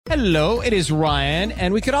Hello, it is Ryan,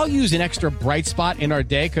 and we could all use an extra bright spot in our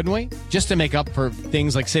day, couldn't we? Just to make up for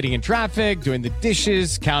things like sitting in traffic, doing the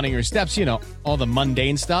dishes, counting your steps, you know, all the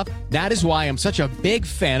mundane stuff. That is why I'm such a big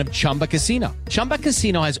fan of Chumba Casino. Chumba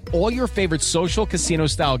Casino has all your favorite social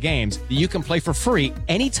casino-style games that you can play for free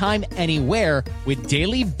anytime, anywhere with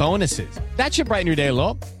daily bonuses. That should brighten your day a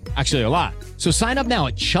little. Actually, a lot. So sign up now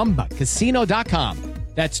at ChumbaCasino.com.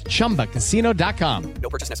 That's ChumbaCasino.com. No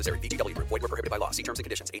purchase necessary. VGW Group. Void where prohibited by law. See terms and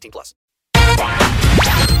conditions. 18+.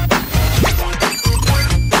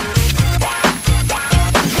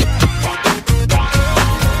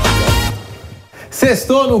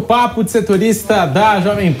 Sextou no Papo de Setorista da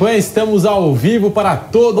Jovem Pan. Estamos ao vivo para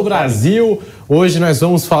todo o Brasil. Hoje nós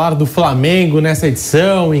vamos falar do Flamengo nessa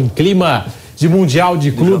edição, em clima de Mundial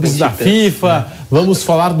de Clubes da FIFA. Vamos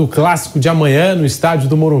falar do clássico de amanhã no estádio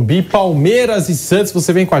do Morumbi, Palmeiras e Santos.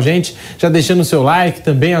 Você vem com a gente, já deixando o seu like,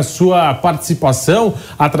 também a sua participação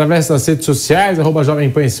através das redes sociais,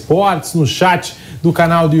 @Jovem Pan Esportes, no chat do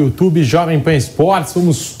canal do YouTube Jovem Pan Esportes.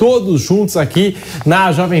 Vamos todos juntos aqui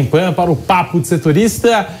na Jovem Pan para o Papo de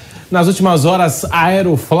Setorista. Nas últimas horas, a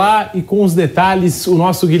Aeroflá, e com os detalhes, o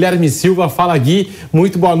nosso Guilherme Silva. Fala, Gui.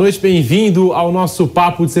 Muito boa noite, bem-vindo ao nosso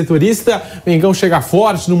Papo de Setorista. Mengão chega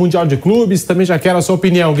forte no Mundial de Clubes. Também já quero a sua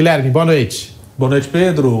opinião, Guilherme. Boa noite. Boa noite,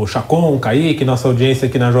 Pedro, Chacon, Kaique, nossa audiência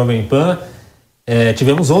aqui na Jovem Pan.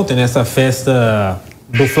 Tivemos ontem nessa festa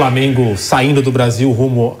do Flamengo saindo do Brasil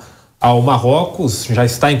rumo ao Marrocos. Já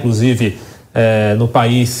está, inclusive, no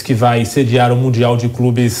país que vai sediar o Mundial de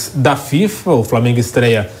Clubes da FIFA. O Flamengo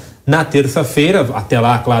estreia na terça-feira. Até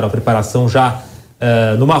lá, claro, a preparação já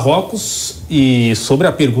no Marrocos. E sobre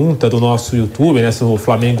a pergunta do nosso YouTube, né, se o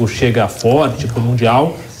Flamengo chega forte para o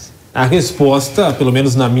Mundial, a resposta, pelo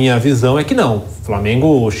menos na minha visão, é que não. O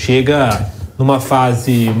Flamengo chega numa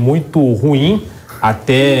fase muito ruim,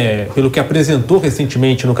 até pelo que apresentou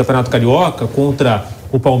recentemente no Campeonato Carioca contra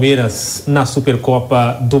o Palmeiras na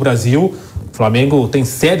Supercopa do Brasil. O Flamengo tem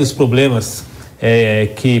sérios problemas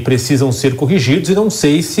que precisam ser corrigidos, e não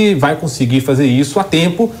sei se vai conseguir fazer isso a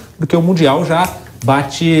tempo, porque o Mundial já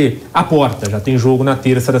bate a porta, já tem jogo na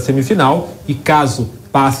terça da semifinal, e caso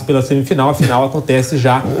passe pela semifinal, a final acontece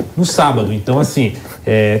já no sábado. Então, assim,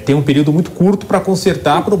 tem um período muito curto para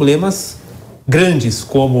consertar problemas grandes,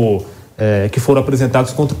 como que foram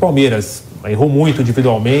apresentados contra o Palmeiras. Errou muito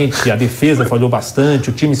individualmente, a defesa falhou bastante,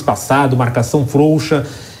 o time espaçado, marcação frouxa.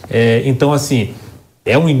 Então, assim,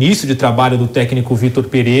 é um início de trabalho do técnico Vitor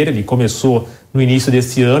Pereira. Ele começou no início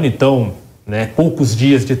desse ano, então, poucos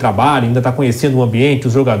dias de trabalho, ainda está conhecendo o ambiente,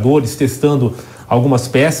 os jogadores, testando algumas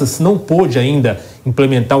peças. Não pôde ainda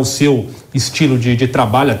implementar o seu estilo de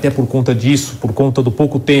trabalho, até por conta disso, por conta do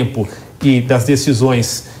pouco tempo e das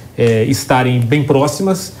decisões estarem bem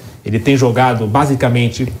próximas. Ele tem jogado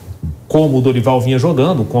basicamente como o Dorival vinha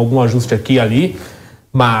jogando, com algum ajuste aqui e ali,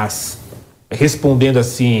 mas respondendo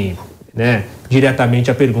assim,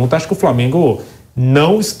 diretamente à pergunta, acho que o Flamengo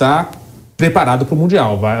não está preparado para o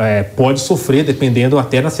Mundial. Pode sofrer, dependendo,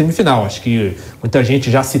 até na semifinal. Acho que muita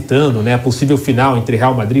gente já citando, a possível final entre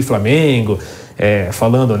Real Madrid e Flamengo,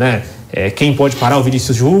 falando, quem pode parar o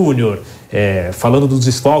Vinícius Júnior, falando dos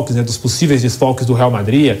desfalques, dos possíveis desfalques do Real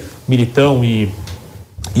Madrid, Militão e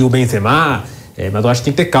o Benzema. Mas eu acho que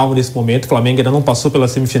tem que ter calma nesse momento. O Flamengo ainda não passou pela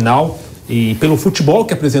semifinal, e pelo futebol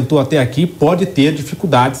que apresentou até aqui, pode ter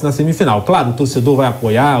dificuldades na semifinal. Claro, o torcedor vai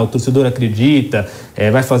apoiar, o torcedor acredita,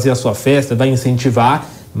 vai fazer a sua festa, vai incentivar,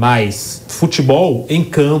 mas futebol em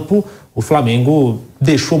campo, o Flamengo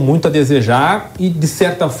deixou muito a desejar e, de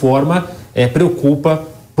certa forma, preocupa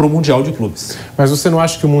para o Mundial de Clubes. Mas você não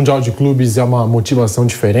acha que o Mundial de Clubes é uma motivação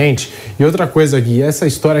diferente? E outra coisa, Gui, essa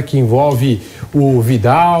história que envolve o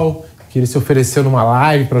Vidal, que ele se ofereceu numa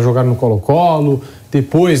live para jogar no Colo-Colo,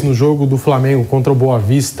 depois no jogo do Flamengo contra o Boa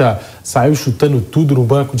Vista saiu chutando tudo no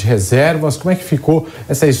banco de reservas. Como é que ficou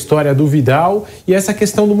essa história do Vidal e essa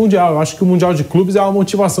questão do Mundial? Eu acho que o Mundial de Clubes é uma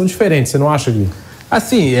motivação diferente, você não acha, Gui?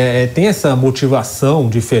 Assim, tem essa motivação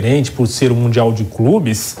diferente por ser um Mundial de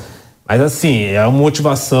Clubes, mas assim, é uma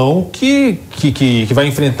motivação que vai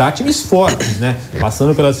enfrentar times fortes,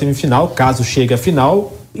 Passando pela semifinal, caso chegue à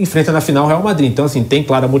final, enfrenta na final o Real Madrid. Então, assim, tem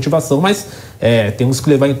clara motivação, mas temos que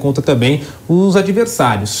levar em conta também os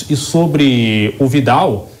adversários. E sobre o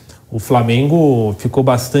Vidal, o Flamengo ficou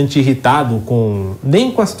bastante irritado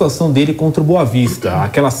nem com a situação dele contra o Boa Vista.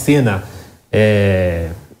 Aquela cena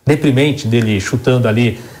deprimente dele chutando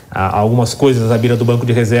ali algumas coisas à beira do banco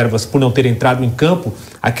de reservas por não ter entrado em campo.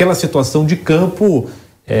 Aquela situação de campo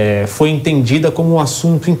foi entendida como um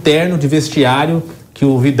assunto interno de vestiário que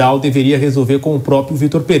o Vidal deveria resolver com o próprio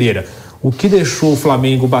Vitor Pereira. O que deixou o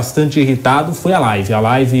Flamengo bastante irritado foi a Live. A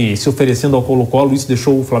Live se oferecendo ao Colo-Colo, isso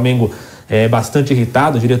deixou o Flamengo bastante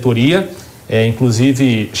irritado, a diretoria.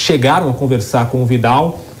 Inclusive, chegaram a conversar com o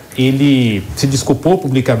Vidal. Ele se desculpou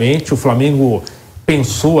publicamente. O Flamengo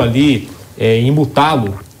pensou ali em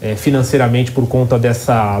multá-lo financeiramente por conta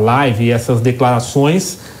dessa live e essas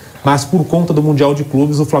declarações. Mas por conta do Mundial de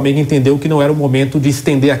Clubes, o Flamengo entendeu que não era o momento de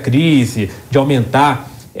estender a crise, de aumentar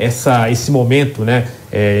esse momento, né,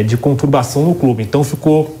 de conturbação no clube. Então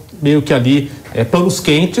ficou meio que ali panos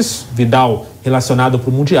quentes. Vidal relacionado para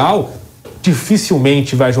o Mundial,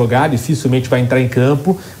 dificilmente vai jogar, dificilmente vai entrar em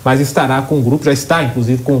campo, mas estará com o grupo, já está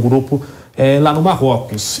inclusive com o grupo lá no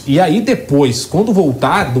Marrocos. E aí depois, quando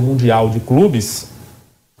voltar do Mundial de Clubes,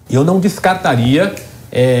 eu não descartaria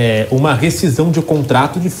uma rescisão de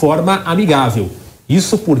contrato de forma amigável.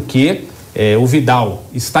 Isso porque o Vidal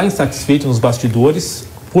está insatisfeito nos bastidores,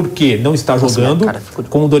 porque não está jogando.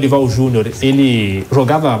 Com o Dorival Júnior, ele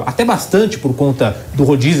jogava até bastante por conta do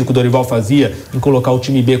rodízio que o Dorival fazia em colocar o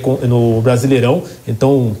time B no Brasileirão.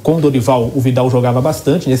 Então, com o Dorival, o Vidal jogava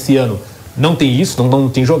bastante. Nesse ano não tem isso, não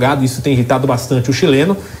tem jogado. Isso tem irritado bastante o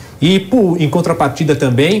chileno. E em contrapartida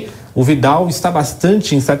também, o Vidal está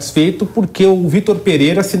bastante insatisfeito porque o Vitor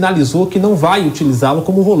Pereira sinalizou que não vai utilizá-lo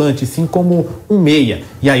como volante, sim como um meia.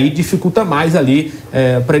 E aí dificulta mais ali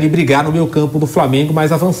para ele brigar no meio campo do Flamengo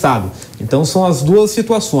mais avançado. Então são as duas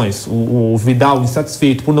situações. O Vidal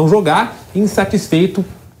insatisfeito por não jogar e insatisfeito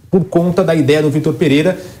por conta da ideia do Vitor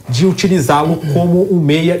Pereira de utilizá-lo como um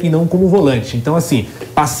meia e não como volante. Então, assim,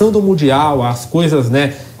 passando o Mundial, as coisas,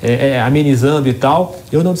 né, amenizando e tal,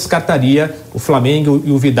 eu não descartaria o Flamengo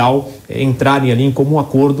e o Vidal entrarem ali em comum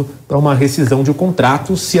acordo para uma rescisão de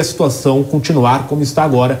contrato, se a situação continuar como está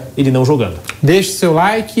agora, ele não jogando. Deixe seu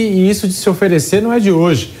like, e isso de se oferecer não é de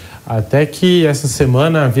hoje. Até que essa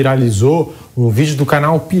semana viralizou um vídeo do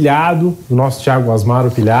canal Pilhado, do nosso Thiago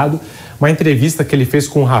Asmaro Pilhado, uma entrevista que ele fez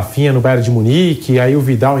com o Rafinha no Bayern de Munique, aí o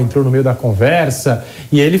Vidal entrou no meio da conversa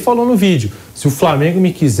e ele falou no vídeo: se o Flamengo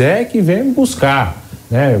me quiser, que venha me buscar.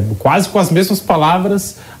 Quase com as mesmas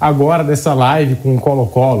palavras agora dessa live com o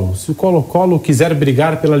Colo-Colo. Se o Colo-Colo quiser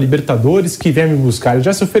brigar pela Libertadores, que venha me buscar. Ele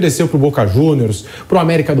já se ofereceu para o Boca Juniors, para o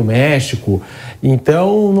América do México.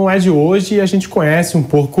 Então não é de hoje, e a gente conhece um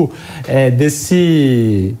pouco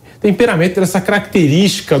desse temperamento, dessa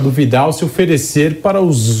característica do Vidal se oferecer para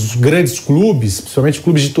os grandes clubes, principalmente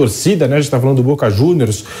clubes de torcida, né? A gente está falando do Boca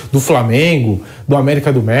Juniors, do Flamengo, do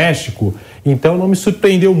América do México. Então não me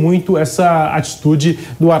surpreendeu muito essa atitude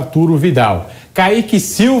do Arturo Vidal. Kaique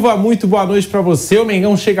Silva, muito boa noite para você. O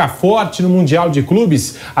Mengão chega forte no Mundial de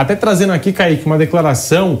Clubes. Até trazendo aqui, Kaique, uma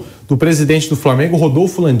declaração do presidente do Flamengo,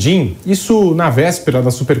 Rodolfo Landim. Isso na véspera da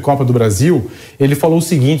Supercopa do Brasil. Ele falou o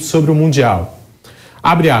seguinte sobre o Mundial.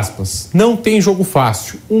 Abre aspas, não tem jogo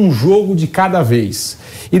fácil, um jogo de cada vez.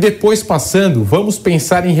 E depois passando, vamos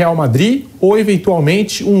pensar em Real Madrid ou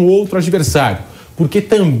eventualmente um outro adversário. Porque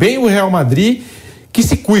também o Real Madrid que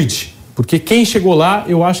se cuide. Porque quem chegou lá,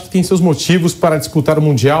 eu acho que tem seus motivos para disputar o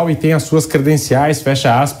Mundial e tem as suas credenciais,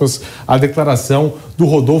 fecha aspas, a declaração do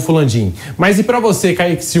Rodolfo Landim. Mas e para você,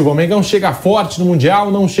 Kaique Silva, o Mengão chega forte no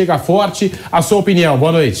Mundial, não chega forte? A sua opinião,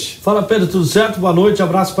 boa noite. Fala, Pedro, tudo certo? Boa noite,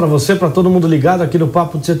 abraço para você, para todo mundo ligado aqui no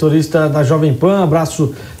Papo de Setorista da Jovem Pan,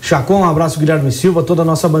 abraço Chacon, abraço Guilherme Silva, toda a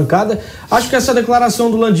nossa bancada. Acho que essa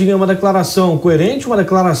declaração do Landim é uma declaração coerente, uma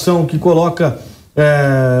declaração que coloca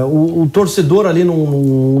o torcedor ali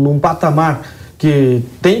num patamar que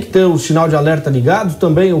tem que ter o sinal de alerta ligado.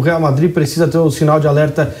 Também o Real Madrid precisa ter o sinal de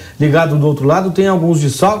alerta ligado do outro lado. Tem alguns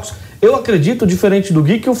desfalques. Eu acredito, diferente do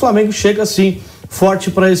Gui, que o Flamengo chega assim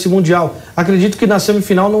forte para esse Mundial. Acredito que na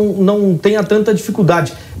semifinal não tenha tanta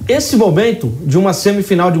dificuldade. Esse momento de uma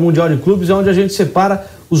semifinal de Mundial de Clubes é onde a gente separa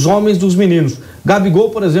os homens dos meninos. Gabigol,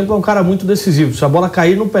 por exemplo, é um cara muito decisivo. Se a bola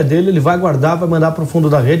cair no pé dele, ele vai guardar, vai mandar para o fundo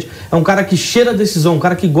da rede. É um cara que cheira decisão, um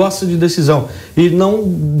cara que gosta de decisão e não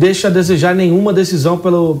deixa a desejar nenhuma decisão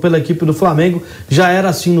pela equipe do Flamengo. Já era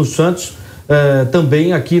assim no Santos.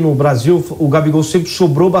 Também aqui no Brasil, o Gabigol sempre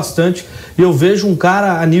sobrou bastante. E eu vejo um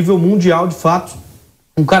cara a nível mundial, de fato,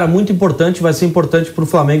 um cara muito importante, vai ser importante para o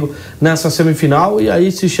Flamengo nessa semifinal. E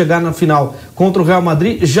aí, se chegar na final contra o Real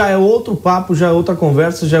Madrid, já é outro papo, já é outra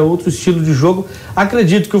conversa, já é outro estilo de jogo.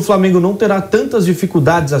 Acredito que o Flamengo não terá tantas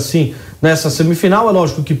dificuldades assim nessa semifinal. É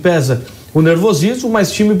lógico que pesa o nervosismo, mas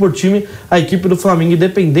time por time, a equipe do Flamengo,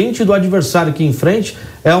 independente do adversário que enfrente,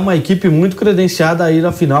 é uma equipe muito credenciada a ir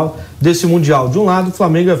à final desse Mundial. De um lado, o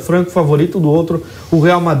Flamengo é franco favorito, do outro, o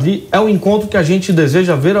Real Madrid. É o encontro que a gente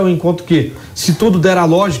deseja ver, é o encontro que, se tudo der a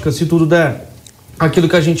lógica, se tudo der aquilo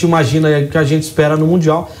que a gente imagina e que a gente espera no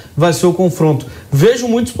Mundial, vai ser o confronto. Vejo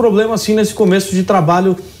muitos problemas assim nesse começo de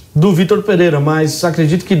trabalho do Vitor Pereira, mas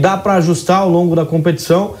acredito que dá para ajustar ao longo da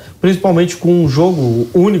competição, principalmente com um jogo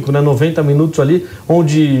único, né, 90 minutos ali,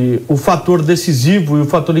 onde o fator decisivo e o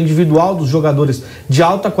fator individual dos jogadores de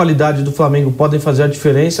alta qualidade do Flamengo podem fazer a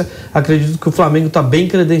diferença. Acredito que o Flamengo está bem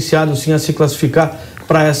credenciado sim a se classificar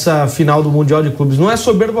para essa final do Mundial de Clubes. Não é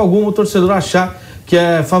soberba alguma o torcedor achar que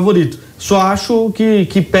é favorito. Só acho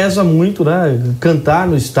que pesa muito, né? Cantar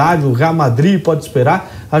no estádio, o Real Madrid pode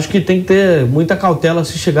esperar. Acho que tem que ter muita cautela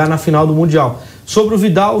se chegar na final do Mundial. Sobre o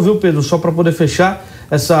Vidal, viu, Pedro? Só para poder fechar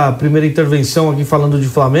essa primeira intervenção aqui falando de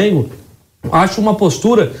Flamengo, acho uma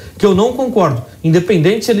postura que eu não concordo.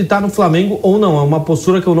 Independente se ele está no Flamengo ou não, é uma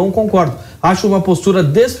postura que eu não concordo. Acho uma postura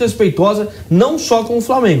desrespeitosa, não só com o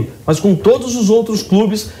Flamengo, mas com todos os outros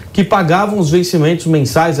clubes que pagavam os vencimentos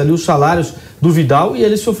mensais, ali os salários do Vidal, e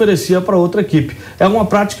ele se oferecia para outra equipe. É uma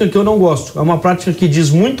prática que eu não gosto, é uma prática que diz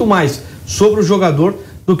muito mais sobre o jogador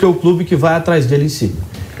do que o clube que vai atrás dele em si.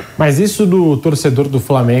 Mas isso do torcedor do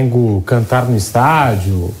Flamengo cantar no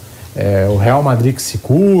estádio, o Real Madrid que se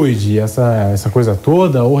cuide, essa coisa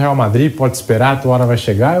toda, ou o Real Madrid pode esperar, a tua hora vai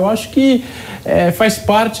chegar, eu acho que faz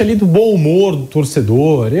parte ali do bom humor do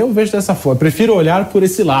torcedor. Eu vejo dessa forma, prefiro olhar por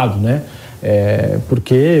esse lado, né?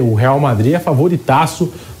 Porque o Real Madrid é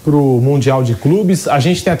favoritaço para o Mundial de Clubes. A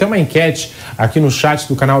gente tem até uma enquete aqui no chat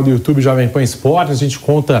do canal do YouTube Jovem Pan Esportes, a gente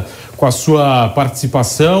conta com a sua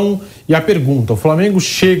participação. E a pergunta: o Flamengo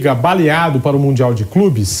chega baleado para o Mundial de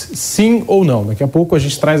Clubes? Sim ou não? Daqui a pouco a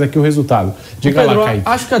gente traz aqui o resultado. Diga Pedro, lá, Kaique.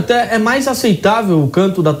 Acho que até é mais aceitável o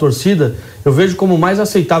canto da torcida, eu vejo como mais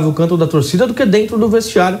aceitável o canto da torcida do que dentro do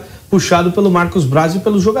vestiário, puxado pelo Marcos Braz e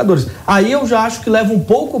pelos jogadores. Aí eu já acho que leva um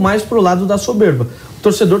pouco mais para o lado da soberba. O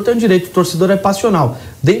torcedor tem o direito, o torcedor é passional.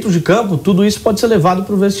 Dentro de campo, tudo isso pode ser levado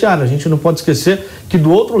para o vestiário. A gente não pode esquecer que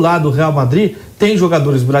do outro lado, o Real Madrid tem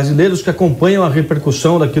jogadores brasileiros que acompanham a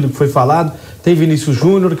repercussão daquilo que foi falado. Tem Vinícius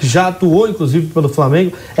Júnior, que já atuou inclusive pelo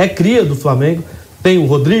Flamengo, é cria do Flamengo. Tem o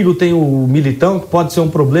Rodrigo, tem o Militão, que pode ser um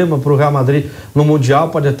problema para o Real Madrid no Mundial,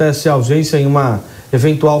 pode até ser ausência em uma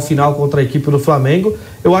eventual final contra a equipe do Flamengo.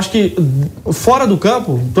 Eu acho que fora do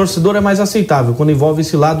campo, o torcedor é mais aceitável, quando envolve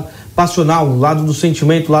esse lado passional, o lado do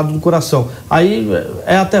sentimento, o lado do coração. Aí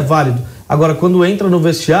é até válido. Agora, quando entra no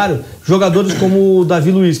vestiário, jogadores como o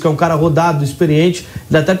Davi Luiz, que é um cara rodado, experiente,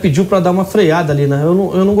 ele até pediu para dar uma freada ali, né?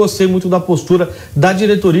 Eu não gostei muito da postura da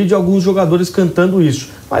diretoria e de alguns jogadores cantando isso.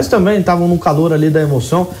 Mas também estavam no calor ali da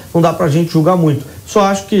emoção, não dá pra gente julgar muito. Só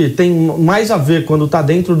acho que tem mais a ver, quando tá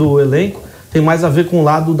dentro do elenco, tem mais a ver com o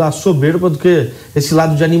lado da soberba do que esse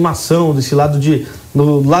lado de animação, desse lado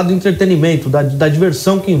do lado do entretenimento, da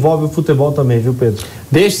diversão que envolve o futebol também, viu, Pedro?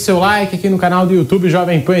 Deixe seu like aqui no canal do YouTube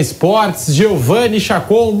Jovem Pan Esportes. Giovanni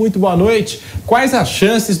Chacon, muito boa noite. Quais as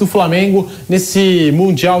chances do Flamengo nesse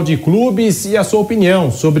Mundial de Clubes e a sua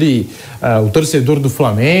opinião sobre o torcedor do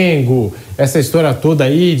Flamengo, essa história toda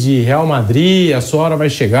aí de Real Madrid, a sua hora vai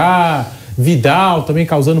chegar, Vidal também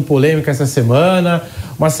causando polêmica essa semana.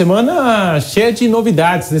 Uma semana cheia de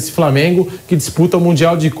novidades nesse Flamengo que disputa o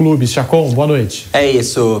Mundial de Clubes. Chacon, boa noite. É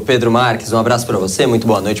isso, Pedro Marques, um abraço para você, muito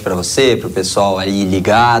boa noite para você, para o pessoal aí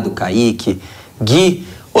ligado, Kaique, Gui.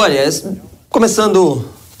 Olha, começando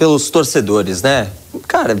pelos torcedores, né?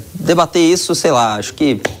 Cara, debater isso, sei lá, acho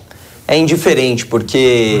que é indiferente,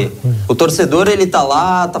 porque o torcedor, ele tá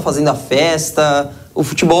lá, tá fazendo a festa, o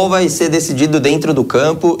futebol vai ser decidido dentro do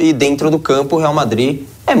campo, e dentro do campo o Real Madrid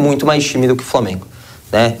é muito mais time do que o Flamengo,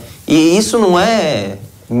 né? E isso não é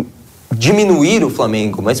diminuir o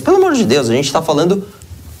Flamengo, mas pelo amor de Deus, a gente está falando,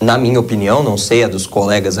 na minha opinião, não sei a dos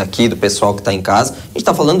colegas aqui, do pessoal que está em casa, a gente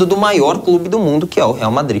está falando do maior clube do mundo, que é o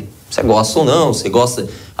Real Madrid. Você gosta ou não, você gosta...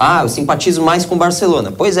 eu simpatizo mais com o Barcelona.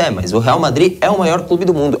 Pois é, mas o Real Madrid é o maior clube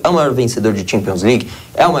do mundo, é o maior vencedor de Champions League,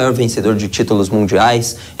 é o maior vencedor de títulos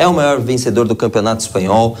mundiais, é o maior vencedor do Campeonato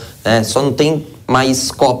Espanhol, né? Só não tem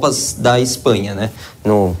mais Copas da Espanha, né?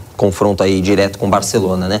 No confronto aí direto com o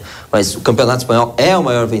Barcelona, né? Mas o Campeonato Espanhol é o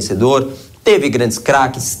maior vencedor, teve grandes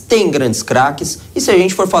craques, tem grandes craques, e se a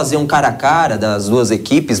gente for fazer um cara a cara das duas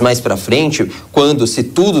equipes mais pra frente, quando, se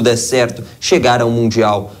tudo der certo, chegar ao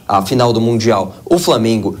Mundial, à final do Mundial, o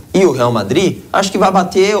Flamengo e o Real Madrid, acho que vai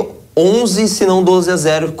bater 11, se não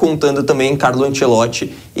 12-0, contando também Carlo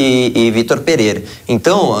Ancelotti e Vitor Pereira.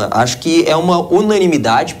 Então, acho que é uma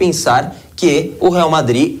unanimidade pensar que o Real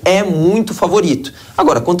Madrid é muito favorito.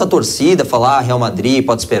 Agora, quanto à torcida, falar Real Madrid,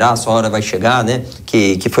 pode esperar, a sua hora vai chegar, né?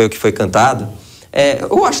 Que foi o que foi cantado.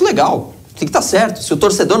 Eu acho legal, tem que estar certo. Se o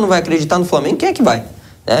torcedor não vai acreditar no Flamengo, quem é que vai?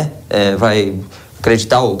 Né? Vai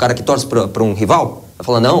acreditar o cara que torce para um rival? Vai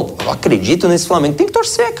falar, não, eu acredito nesse Flamengo. Tem que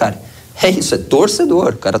torcer, cara. É isso, é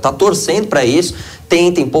torcedor. O cara tá torcendo para isso,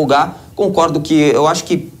 tenta empolgar. Concordo que eu acho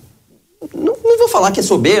que não vou falar que é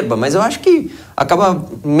soberba, mas eu acho que acaba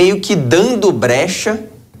meio que dando brecha,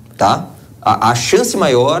 tá? A chance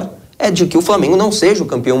maior é de que o Flamengo não seja o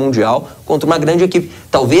campeão mundial contra uma grande equipe.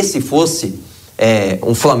 Talvez se fosse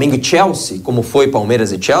um Flamengo e Chelsea, como foi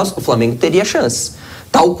Palmeiras e Chelsea, o Flamengo teria chance.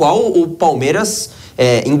 Tal qual o Palmeiras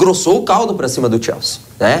engrossou o caldo para cima do Chelsea,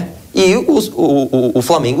 né? E o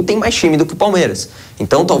Flamengo tem mais time do que o Palmeiras.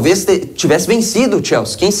 Então talvez tivesse vencido o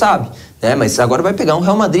Chelsea, quem sabe? Né? Mas agora vai pegar um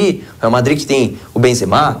Real Madrid. O Real Madrid que tem o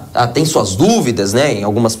Benzema, tem suas dúvidas, né, em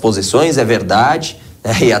algumas posições, é verdade.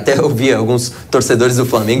 E até eu vi alguns torcedores do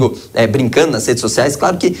Flamengo brincando nas redes sociais.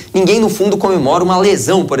 Claro que ninguém no fundo comemora uma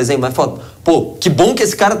lesão, por exemplo, mas fala, pô, que bom que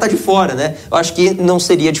esse cara tá de fora, né? Eu acho que não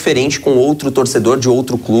seria diferente com outro torcedor de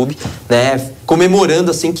outro clube, né, comemorando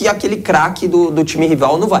assim que aquele craque do time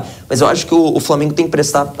rival não vai. Mas eu acho que o Flamengo tem que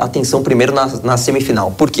prestar atenção primeiro na semifinal.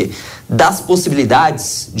 Por quê? Das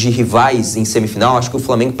possibilidades de rivais em semifinal, acho que o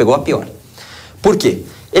Flamengo pegou a pior. Por quê?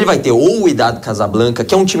 Ele vai ter ou o Wydad Casablanca,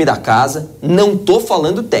 que é um time da casa, não tô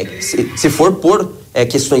falando técnico. Se for por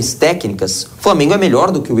questões técnicas, o Flamengo é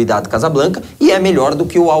melhor do que o Wydad Casablanca e é melhor do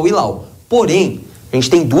que o Al Hilal. Porém, a gente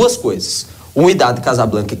tem duas coisas. O Wydad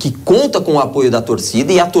Casablanca, que conta com o apoio da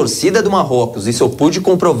torcida, e a torcida do Marrocos, isso eu pude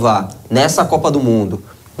comprovar nessa Copa do Mundo,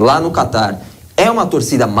 lá no Catar, é uma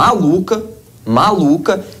torcida maluca,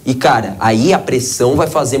 e, cara, aí a pressão vai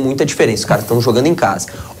fazer muita diferença. Os caras estão jogando em casa.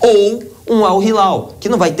 Ou um Al Hilal, que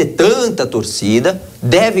não vai ter tanta torcida,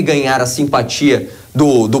 deve ganhar a simpatia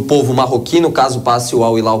do povo marroquino, caso passe o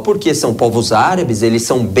Al Hilal, porque são povos árabes, eles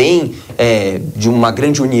são bem de uma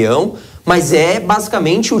grande união, mas é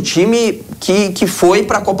basicamente o time que foi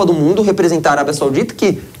para a Copa do Mundo representar a Arábia Saudita,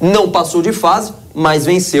 que não passou de fase, mas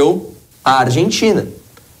venceu a Argentina,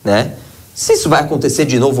 né? Se isso vai acontecer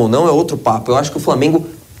de novo ou não é outro papo. Eu acho que o Flamengo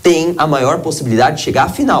tem a maior possibilidade de chegar à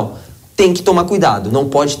final. Tem que tomar cuidado, não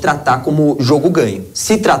pode tratar como jogo ganho.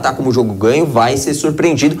 Se tratar como jogo ganho, vai ser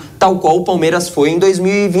surpreendido, tal qual o Palmeiras foi em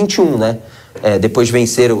 2021, né? Depois de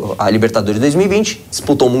vencer a Libertadores em 2020,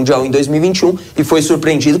 disputou o Mundial em 2021 e foi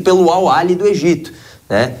surpreendido pelo Al Ahly do Egito,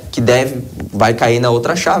 né? Que vai cair na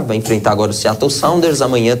outra chave, vai enfrentar agora o Seattle Sounders,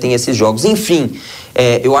 amanhã tem esses jogos. Enfim,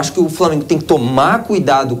 eu acho que o Flamengo tem que tomar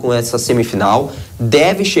cuidado com essa semifinal,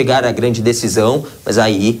 deve chegar à grande decisão, mas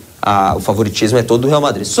aí o favoritismo é todo do Real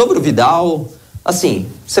Madrid. Sobre o Vidal, assim,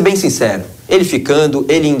 ser bem sincero, ele ficando,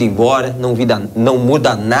 ele indo embora, não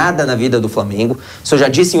muda nada na vida do Flamengo. Isso eu já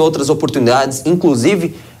disse em outras oportunidades,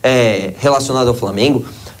 inclusive relacionado ao Flamengo.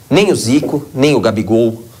 Nem o Zico, nem o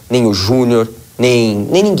Gabigol, nem o Júnior, nem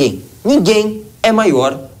ninguém. Ninguém é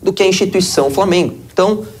maior do que a instituição Flamengo.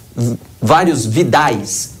 Então, vários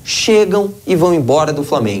Vidais chegam e vão embora do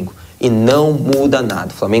Flamengo. E não muda nada.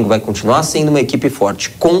 O Flamengo vai continuar sendo uma equipe forte,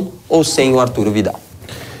 com ou sem o Arturo Vidal.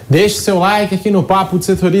 Deixe seu like aqui no Papo de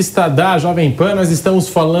Setorista da Jovem Pan. Nós estamos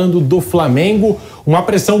falando do Flamengo. Uma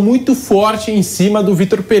pressão muito forte em cima do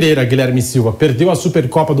Vitor Pereira, Guilherme Silva. Perdeu a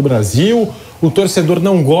Supercopa do Brasil. O torcedor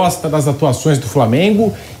não gosta das atuações do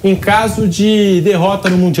Flamengo. Em caso de derrota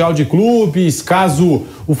no Mundial de Clubes, caso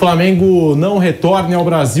o Flamengo não retorne ao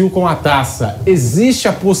Brasil com a taça, existe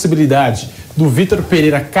a possibilidade do Vitor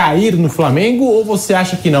Pereira cair no Flamengo ou você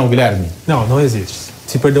acha que não, Guilherme? Não existe.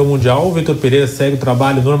 Se perder o Mundial, o Vitor Pereira segue o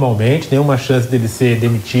trabalho normalmente, nenhuma chance dele ser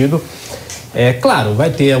demitido. Claro, vai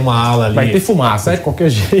ter uma ala ali. Vai ter fumaça, de qualquer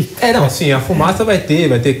jeito. A fumaça vai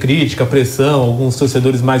ter crítica, pressão, alguns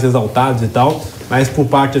torcedores mais exaltados e tal, mas por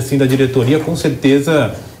parte assim da diretoria, com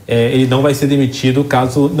certeza ele não vai ser demitido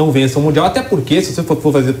caso não vença o Mundial. Até porque, se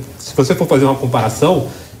você for fazer uma comparação,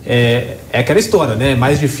 é aquela história, né? É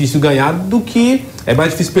mais difícil perder do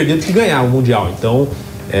que ganhar o Mundial. Então,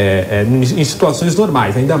 em situações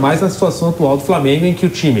normais, ainda mais na situação atual do Flamengo, em que o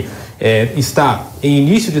time está em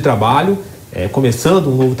início de trabalho, começando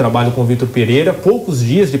um novo trabalho com o Vitor Pereira, poucos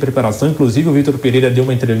dias de preparação. Inclusive o Vitor Pereira deu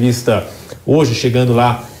uma entrevista hoje, chegando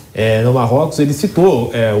lá no Marrocos, ele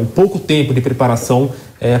citou o pouco tempo de preparação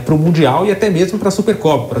para o Mundial e até mesmo para a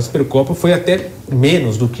Supercopa. Para a Supercopa foi até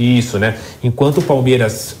menos do que isso, né? Enquanto o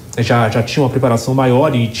Palmeiras já tinha uma preparação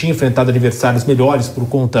maior e tinha enfrentado adversários melhores por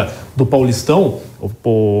conta do Paulistão,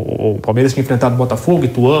 o Palmeiras tinha enfrentado Botafogo,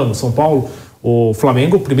 Ituano, São Paulo. O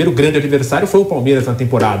Flamengo, o primeiro grande adversário foi o Palmeiras na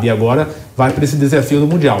temporada e agora vai para esse desafio do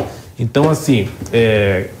Mundial. Então, assim,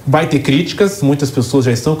 vai ter críticas, muitas pessoas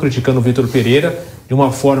já estão criticando o Vitor Pereira de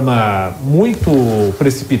uma forma muito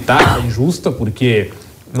precipitada, injusta, porque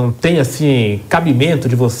não tem, assim, cabimento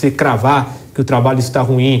de você cravar que o trabalho está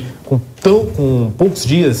ruim com poucos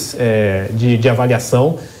dias de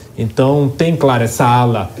avaliação. Então tem, claro, essa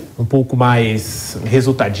ala um pouco mais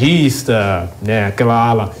resultadista, né? Aquela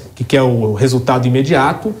ala que quer o resultado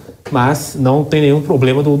imediato, mas não tem nenhum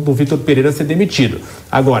problema do Vitor Pereira ser demitido.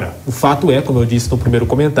 Agora, o fato é, como eu disse no primeiro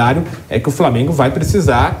comentário, é que o Flamengo vai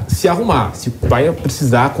precisar se arrumar, vai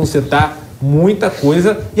precisar consertar muita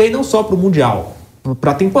coisa, e aí não só para o Mundial,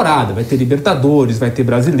 para a temporada. Vai ter Libertadores, vai ter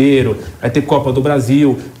Brasileiro, vai ter Copa do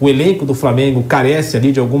Brasil. O elenco do Flamengo carece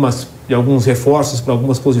ali de alguns reforços para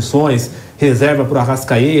algumas posições, reserva para o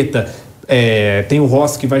Arrascaeta, tem o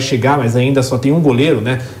Rossi que vai chegar, mas ainda só tem um goleiro,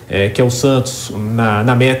 né? Que é o Santos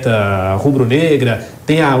na meta rubro-negra.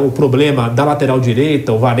 Tem o problema da lateral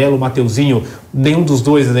direita, o Varela, o Mateuzinho, nenhum dos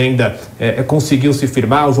dois ainda conseguiu se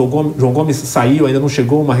firmar. O João Gomes saiu, ainda não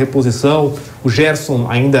chegou uma reposição. O Gerson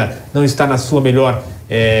ainda não está na sua melhor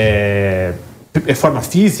forma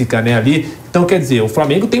física, né, ali. Então, quer dizer, o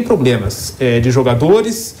Flamengo tem problemas de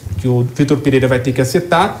jogadores que o Vitor Pereira vai ter que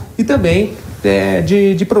acertar e também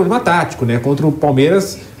de problema tático, né? Contra o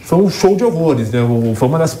Palmeiras foi um show de horrores, né? Foi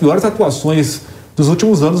uma das piores atuações dos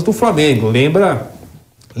últimos anos do Flamengo.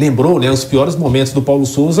 Lembrou, né, os piores momentos do Paulo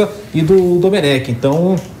Souza e do Domenech.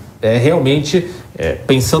 Então, realmente,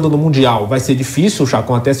 pensando no Mundial, vai ser difícil. O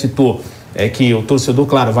Chacon até citou que o torcedor,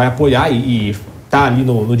 claro, vai apoiar e tá ali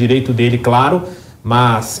no direito dele, claro,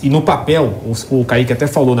 mas, e no papel, o Kaique até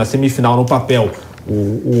falou, na semifinal, no papel,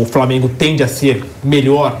 o Flamengo tende a ser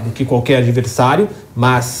melhor do que qualquer adversário,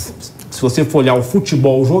 mas se você for olhar o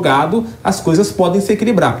futebol jogado, as coisas podem se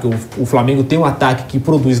equilibrar, porque o Flamengo tem um ataque que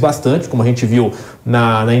produz bastante, como a gente viu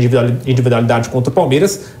na individualidade contra o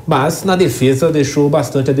Palmeiras, mas na defesa deixou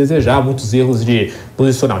bastante a desejar, muitos erros de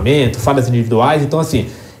posicionamento, falhas individuais. Então, assim,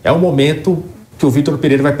 é um momento que o Vitor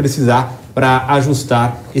Pereira vai precisar para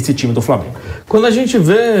ajustar esse time do Flamengo. Quando a gente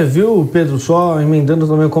vê, viu, Pedro, só emendando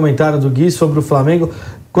também o comentário do Gui sobre o Flamengo,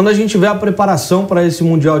 quando a gente vê a preparação para esse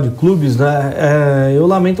Mundial de Clubes, né, eu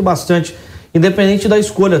lamento bastante, independente da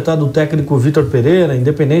escolha, tá, do técnico Vitor Pereira,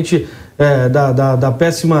 independente da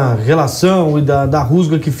péssima relação e da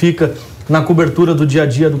rusga que fica na cobertura do dia a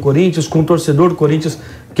dia do Corinthians, com o torcedor do Corinthians,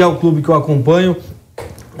 que é o clube que eu acompanho,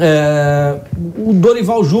 o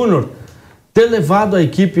Dorival Júnior ter levado a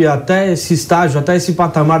equipe até esse estágio, até esse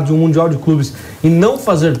patamar de um Mundial de Clubes e não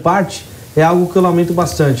fazer parte, é algo que eu lamento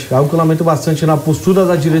bastante. Algo que eu lamento bastante na postura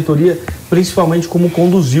da diretoria, principalmente como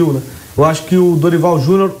conduziu, né? Eu acho que o Dorival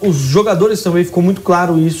Júnior, os jogadores também, ficou muito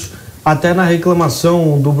claro isso, até na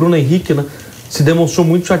reclamação do Bruno Henrique, né? Se demonstrou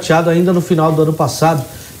muito chateado ainda no final do ano passado.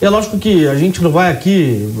 E é lógico que a gente não vai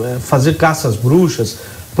aqui fazer caça às bruxas,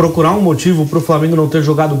 procurar um motivo para o Flamengo não ter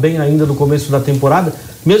jogado bem ainda no começo da temporada,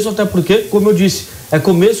 mesmo até porque, como eu disse, é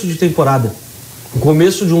começo de temporada, o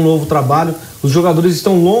começo de um novo trabalho, os jogadores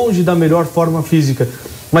estão longe da melhor forma física.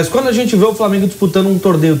 Mas quando a gente vê o Flamengo disputando um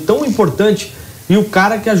torneio tão importante e o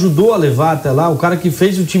cara que ajudou a levar até lá, o cara que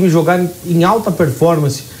fez o time jogar em alta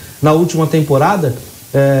performance na última temporada,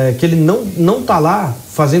 que ele não tá lá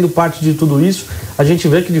fazendo parte de tudo isso, a gente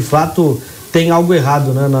vê que de fato tem algo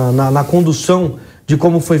errado, né, na condução de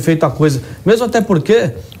como foi feita a coisa. Mesmo até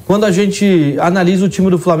porque, quando a gente analisa o time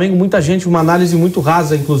do Flamengo, muita gente, uma análise muito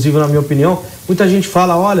rasa, inclusive na minha opinião, muita gente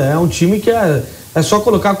fala, olha, é um time que é só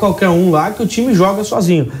colocar qualquer um lá que o time joga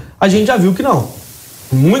sozinho. A gente já viu que não.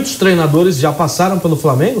 Muitos treinadores já passaram pelo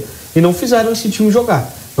Flamengo e não fizeram esse time jogar.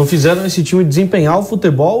 Não fizeram esse time desempenhar o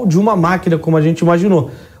futebol de uma máquina, como a gente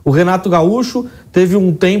imaginou. O Renato Gaúcho teve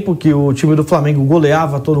um tempo que o time do Flamengo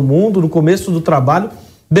goleava todo mundo no começo do trabalho.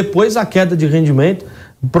 Depois a queda de rendimento,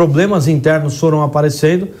 problemas internos foram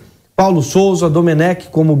aparecendo. Paulo Souza, Domenech,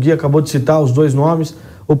 como o Gui acabou de citar, os dois nomes.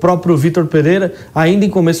 O próprio Vitor Pereira, ainda em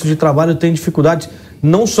começo de trabalho, tem dificuldades.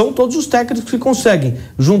 Não são todos os técnicos que conseguem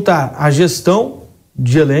juntar a gestão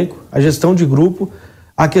de elenco, a gestão de grupo,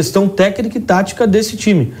 a questão técnica e tática desse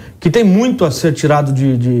time, que tem muito a ser tirado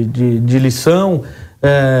de lição,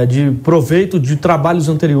 de proveito de trabalhos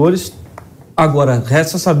anteriores. Agora,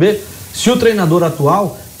 resta saber se o treinador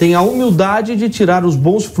atual tem a humildade de tirar os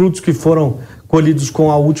bons frutos que foram colhidos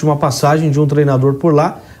com a última passagem de um treinador por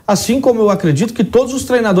lá, assim como eu acredito que todos os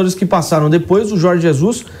treinadores que passaram depois do Jorge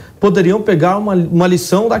Jesus poderiam pegar uma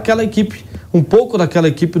lição daquela equipe, um pouco daquela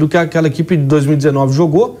equipe, do que aquela equipe de 2019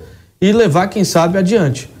 jogou e levar, quem sabe,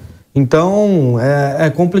 adiante. Então, é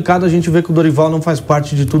complicado a gente ver que o Dorival não faz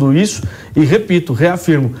parte de tudo isso e, repito,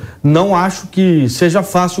 reafirmo, não acho que seja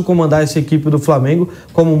fácil comandar essa equipe do Flamengo,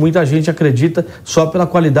 como muita gente acredita, só pela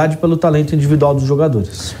qualidade e pelo talento individual dos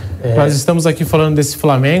jogadores. Nós estamos aqui falando desse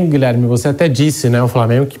Flamengo, Guilherme, você até disse, né, o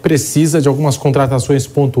Flamengo que precisa de algumas contratações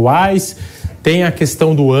pontuais, tem a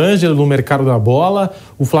questão do Ângelo no mercado da bola,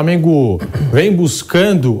 o Flamengo vem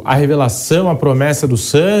buscando a revelação, a promessa do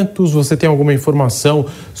Santos, você tem alguma informação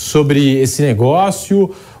sobre esse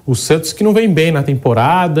negócio? O Santos que não vem bem na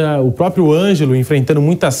temporada, o próprio Ângelo enfrentando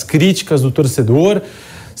muitas críticas do torcedor.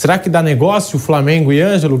 Será que dá negócio o Flamengo e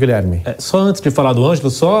Ângelo, Guilherme? Só antes de falar do Ângelo,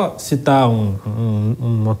 só citar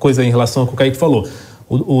uma coisa em relação ao que o Kaique falou.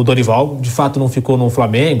 O Dorival, de fato, não ficou no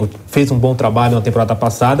Flamengo, fez um bom trabalho na temporada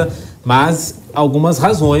passada, mas algumas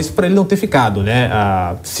razões para ele não ter ficado, né?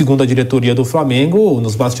 Segundo a diretoria do Flamengo,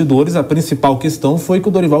 nos bastidores, a principal questão foi que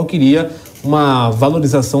o Dorival queria uma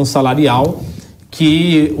valorização salarial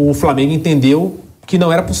que o Flamengo entendeu que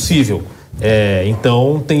não era possível.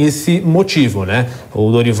 Então tem esse motivo, né? O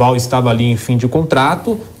Dorival estava ali em fim de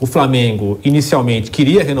contrato, o Flamengo inicialmente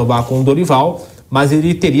queria renovar com o Dorival, mas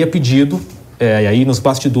ele teria pedido, e aí nos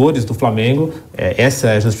bastidores do Flamengo, essa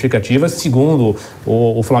é a justificativa, segundo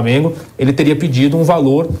o Flamengo, ele teria pedido um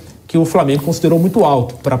valor que o Flamengo considerou muito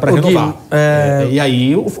alto para renovar. E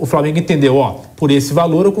aí o Flamengo entendeu, por esse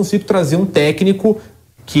valor eu consigo trazer um técnico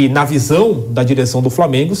que, na visão da direção do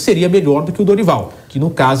Flamengo, seria melhor do que o Dorival, que no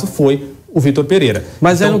caso foi o Vitor Pereira.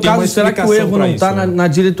 Mas então, aí no caso, será que o erro não está na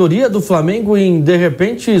diretoria do Flamengo em, de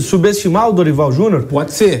repente, subestimar o Dorival Júnior?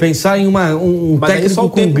 Pode ser. Pensar em um técnico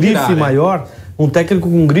com grife maior, um técnico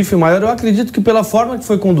com grife maior. Eu acredito que pela forma que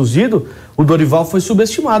foi conduzido, o Dorival foi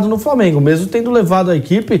subestimado no Flamengo, mesmo tendo levado a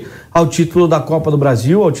equipe ao título da Copa do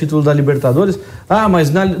Brasil, ao título da Libertadores. Mas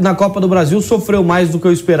na Copa do Brasil sofreu mais do que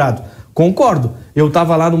o esperado. Concordo. Eu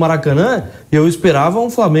estava lá no Maracanã e eu esperava um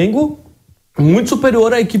Flamengo muito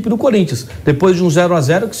superior à equipe do Corinthians. Depois de um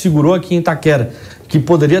 0-0 que segurou aqui em Itaquera, que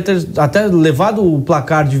poderia ter até levado o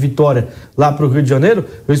placar de vitória lá para o Rio de Janeiro,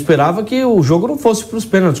 eu esperava que o jogo não fosse para os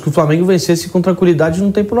pênaltis, que o Flamengo vencesse com tranquilidade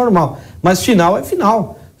no tempo normal. Mas final é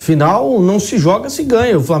final. Final não se joga, se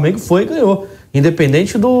ganha. O Flamengo foi e ganhou.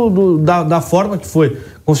 Independente da forma que foi.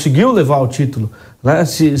 Conseguiu levar o título. Né?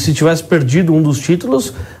 Se tivesse perdido um dos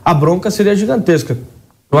títulos, a bronca seria gigantesca.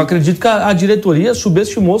 Eu acredito que a diretoria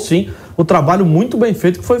subestimou, sim, o trabalho muito bem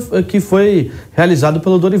feito que foi realizado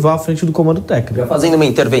pelo Dorival à frente do comando técnico. Já fazendo uma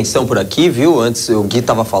intervenção por aqui, viu? Antes o Gui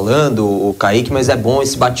estava falando, o Kaique, mas é bom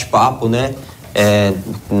esse bate-papo, né?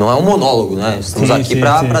 Não é um monólogo, né? Estamos aqui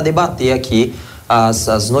para debater aqui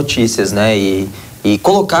as notícias, né? E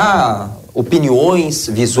colocar opiniões,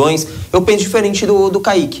 visões. Eu penso diferente do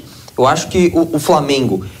Kaique. Eu acho que o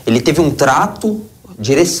Flamengo, ele teve um trato,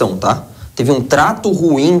 direção, tá? Teve um trato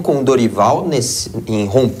ruim com o Dorival em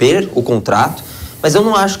romper o contrato, mas eu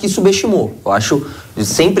não acho que subestimou. Eu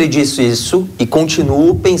sempre disse isso e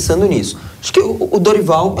continuo pensando nisso. Acho que o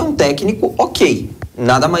Dorival é um técnico ok,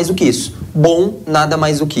 nada mais do que isso. Bom, nada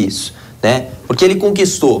mais do que isso, né? Porque ele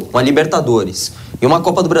conquistou uma Libertadores e uma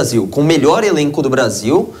Copa do Brasil com o melhor elenco do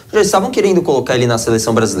Brasil, já estavam querendo colocar ele na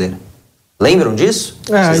seleção brasileira. Lembram disso?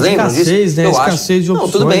 Vocês lembram disso? Né? Escassez de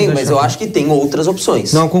opções. Não, tudo bem, mas eu acho que tem outras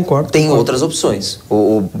opções. Não, concordo. Tem outras opções.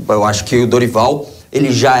 Eu acho que o Dorival,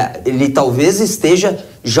 ele talvez esteja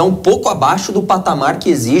já um pouco abaixo do patamar que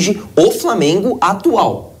exige o Flamengo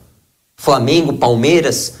atual. Flamengo,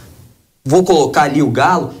 Palmeiras, vou colocar ali o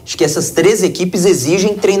Galo, acho que essas 3 equipes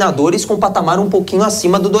exigem treinadores com patamar um pouquinho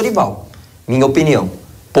acima do Dorival. Minha opinião.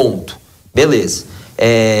 Ponto. Beleza.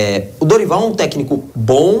 O Dorival é um técnico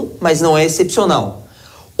bom, mas não é excepcional.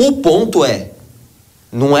 O ponto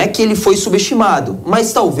não é que ele foi subestimado,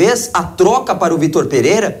 mas talvez a troca para o Vitor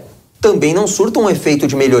Pereira também não surta um efeito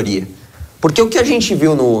de melhoria. Porque o que a gente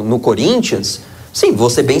viu no Corinthians, sim, vou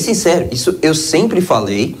ser bem sincero, isso eu sempre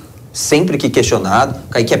falei, sempre que questionado,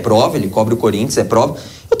 Kaique é prova, ele cobre o Corinthians, é prova,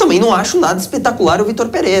 eu também não acho nada espetacular o Vitor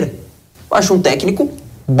Pereira. Eu acho um técnico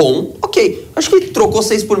bom, ok, acho que ele trocou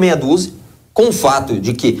 6 por meia dúzia, com o fato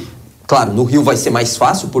de que, claro, no Rio vai ser mais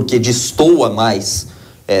fácil, porque destoa mais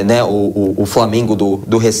né, o Flamengo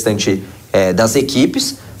do restante das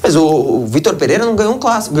equipes, mas o Vitor Pereira não ganhou um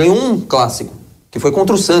clássico, ganhou um clássico, que foi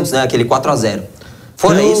contra o Santos, né, aquele 4-0.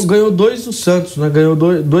 Fora isso... Ganhou 2 do Santos, né, ganhou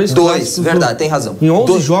dois clássicos. Verdade, tem razão. Em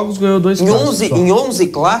 11 jogos ganhou 2 clássicos. Em 11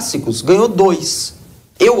 clássicos ganhou 2.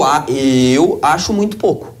 Eu acho muito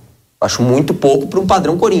pouco. Acho muito pouco para um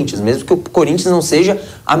padrão Corinthians, mesmo que o Corinthians não seja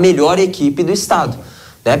a melhor equipe do estado.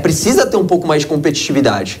 Né? Precisa ter um pouco mais de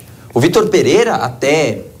competitividade. O Vitor Pereira,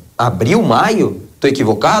 até abril, maio, estou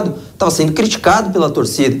equivocado, estava sendo criticado pela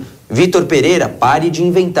torcida. Vitor Pereira, pare de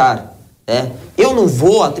inventar. Né? Eu não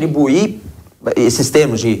vou atribuir esses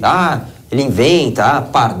termos de, ele inventa,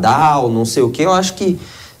 pardal, não sei o quê. Eu acho que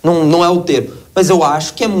não é o termo. Mas eu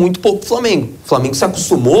acho que é muito pouco Flamengo. O Flamengo se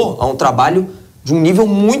acostumou a um trabalho de um nível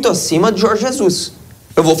muito acima de Jorge Jesus.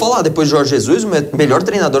 Eu vou falar, depois de Jorge Jesus, o melhor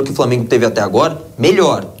treinador que o Flamengo teve até agora,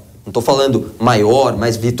 melhor, não estou falando maior,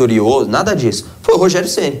 mais vitorioso, nada disso, foi o Rogério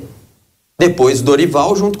Ceni. Depois o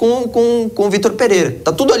Dorival junto com o Vitor Pereira.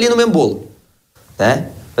 Tá tudo ali no mesmo bolo. Né?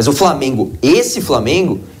 Mas o Flamengo, esse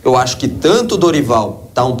Flamengo, eu acho que tanto o Dorival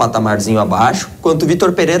está um patamarzinho abaixo, quanto o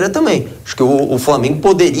Vitor Pereira também. Acho que o Flamengo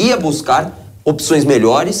poderia buscar opções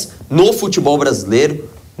melhores no futebol brasileiro,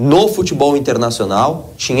 no futebol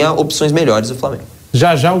internacional. Tinha opções melhores o Flamengo.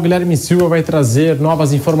 Já o Guilherme Silva vai trazer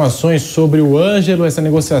novas informações sobre o Ângelo, essa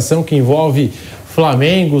negociação que envolve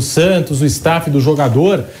Flamengo, Santos, o staff do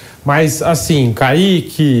jogador. Mas assim,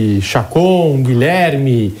 Kaique, Chacon,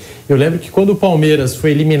 Guilherme, eu lembro que quando o Palmeiras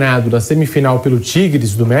foi eliminado da semifinal pelo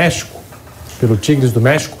Tigres do México,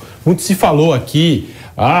 muito se falou aqui,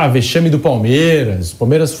 vexame do Palmeiras, o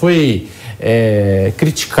Palmeiras foi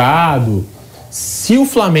criticado. Se o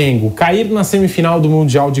Flamengo cair na semifinal do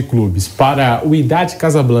Mundial de Clubes para o Wydad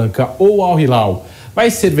Casablanca ou Al Hilal,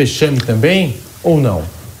 vai ser vexame também ou não?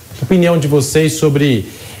 Opinião de vocês sobre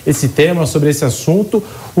esse tema, sobre esse assunto.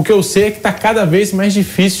 O que eu sei é que está cada vez mais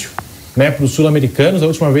difícil, né, para os sul-americanos. A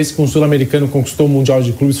última vez que um sul-americano conquistou o Mundial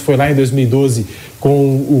de Clubes foi lá em 2012 com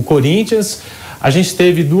o Corinthians. A gente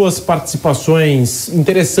teve 2 participações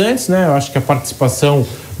interessantes, né? Eu acho que a participação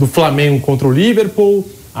do Flamengo contra o Liverpool,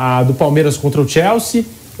 a do Palmeiras contra o Chelsea.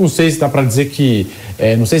 Não sei se dá para dizer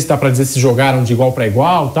se jogaram de igual para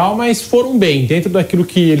igual, tal, mas foram bem dentro daquilo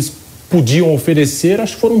que eles podiam oferecer.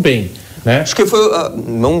 Acho que foram bem, né? Acho que foi,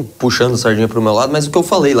 não puxando a sardinha para o meu lado, mas o que eu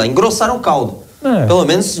falei lá, engroçaram o caldo. Pelo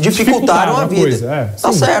menos dificultaram a vida. Coisa,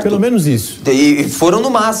 tá sim, certo. Pelo menos isso. E foram no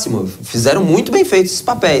máximo, fizeram muito bem feitos esses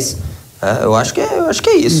papéis. Eu acho que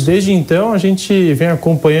é isso. E desde então a gente vem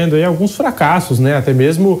acompanhando aí alguns fracassos, né? Até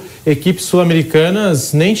mesmo equipes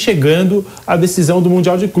sul-americanas nem chegando à decisão do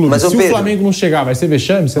Mundial de Clubes. Mas, se o Flamengo não chegar, vai ser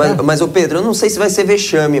vexame? Mas, Pedro, eu não sei se vai ser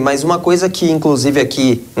vexame, mas uma coisa que inclusive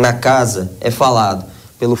aqui na casa é falado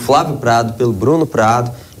pelo Flávio Prado, pelo Bruno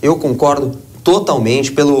Prado, eu concordo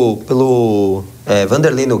totalmente, pelo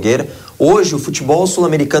Vanderlei Nogueira. Hoje, o futebol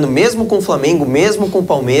sul-americano, mesmo com o Flamengo, mesmo com o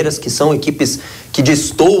Palmeiras, que são equipes que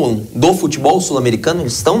destoam do futebol sul-americano,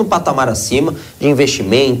 eles estão no patamar acima de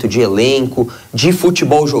investimento, de elenco, de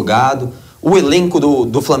futebol jogado. O elenco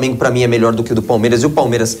do Flamengo, para mim, é melhor do que o do Palmeiras, e o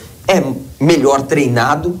Palmeiras é melhor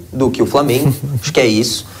treinado do que o Flamengo. Acho que é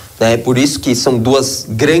isso. É por isso que são 2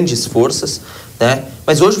 grandes forças, né?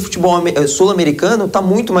 Mas hoje o futebol sul-americano está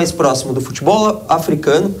muito mais próximo do futebol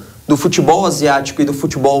africano, do futebol asiático e do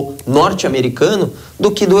futebol norte-americano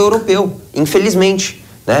do que do europeu, infelizmente,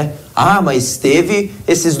 né? Mas teve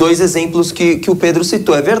esses 2 exemplos que o Pedro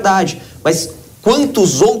citou, é verdade. Mas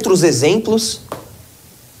quantos outros exemplos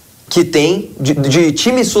que tem de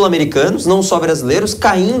times sul-americanos, não só brasileiros,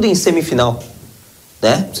 caindo em semifinal,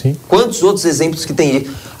 né? Sim. Quantos outros exemplos que tem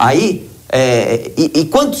aí?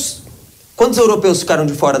 Quantos europeus ficaram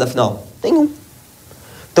de fora da final? Nenhum.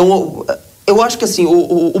 Então, eu acho que assim,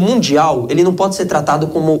 o Mundial, ele não pode ser tratado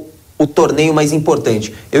como o torneio mais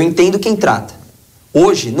importante. Eu entendo quem trata.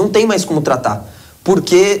 Hoje, não tem mais como tratar,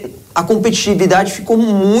 porque a competitividade ficou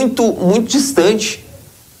muito, muito distante,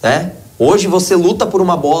 né? Hoje você luta por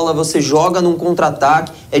uma bola, você joga num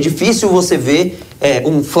contra-ataque. É difícil você ver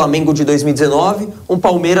um Flamengo de 2019, um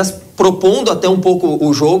Palmeiras propondo até um pouco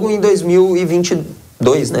o jogo em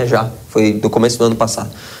 2022, né? Já foi do começo do ano passado.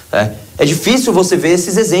 É difícil você ver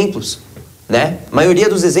esses exemplos, né? A maioria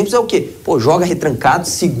dos exemplos é o quê? Joga retrancado,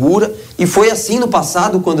 segura. E foi assim no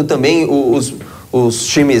passado, quando também os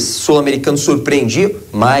times sul-americanos surpreendiam,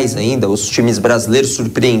 mais ainda, os times brasileiros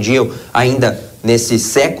surpreendiam ainda nesse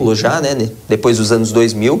século já, né? Depois dos anos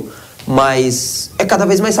 2000, mas é cada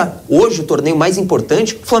vez mais raro. Hoje o torneio mais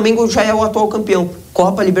importante, o Flamengo já é o atual campeão,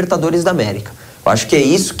 Copa Libertadores da América. Eu acho que é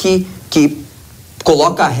isso que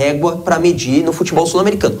coloca a régua para medir no futebol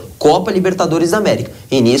sul-americano, Copa Libertadores da América.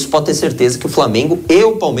 E nisso pode ter certeza que o Flamengo e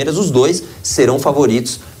o Palmeiras, os 2, serão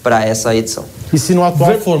favoritos para essa edição. E se no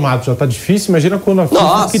atual formato já está difícil, imagina quando a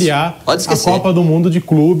FIFA criar a Copa do Mundo de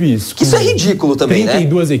Clubes. Que isso é ridículo também,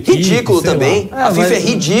 32 né? equipes. Ridículo também. A FIFA é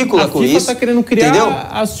ridícula com isso. A FIFA está querendo criar, entendeu?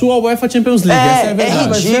 A sua UEFA Champions League. Essa é a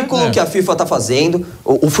verdade. É ridículo o que a FIFA está fazendo.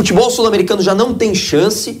 O futebol sul-americano já não tem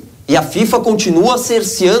chance. E a FIFA continua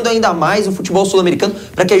cerceando ainda mais o futebol sul-americano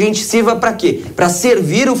para que a gente sirva para quê? Para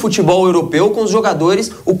servir o futebol europeu com os jogadores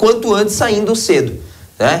o quanto antes saindo cedo.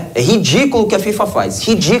 Né? É ridículo o que a FIFA faz.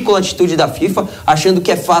 Ridícula a atitude da FIFA, achando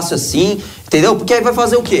que é fácil assim, entendeu? Porque aí vai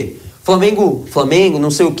fazer o quê? Flamengo,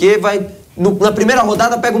 não sei o quê, vai... na primeira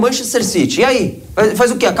rodada pega o Manchester City. E aí?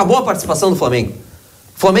 Faz o quê? Acabou a participação do Flamengo?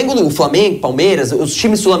 O Flamengo, Palmeiras, os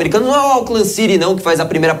times sul-americanos, não é o Auckland City não, que faz a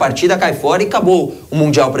primeira partida, cai fora e acabou o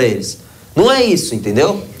Mundial para eles. Não é isso,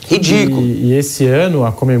 entendeu? Ridículo. E esse ano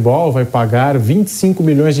a Conmebol vai pagar 25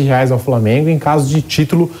 milhões de reais ao Flamengo em caso de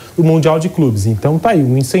título do Mundial de Clubes. Então tá aí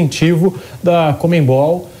um incentivo da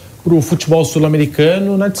Conmebol para o futebol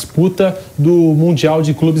sul-americano na disputa do Mundial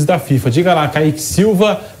de Clubes da FIFA. Diga lá, Kaique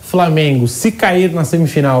Silva, Flamengo, se cair na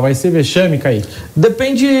semifinal, vai ser vexame, Kaique?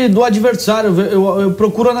 Depende do adversário. Eu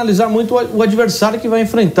procuro analisar muito o adversário que vai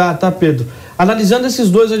enfrentar, tá, Pedro? Analisando esses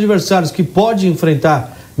dois adversários que pode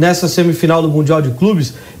enfrentar nessa semifinal do Mundial de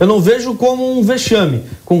Clubes, eu não vejo como um vexame.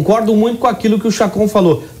 Concordo muito com aquilo que o Chacon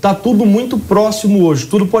falou. Tá tudo muito próximo hoje,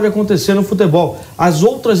 tudo pode acontecer no futebol. As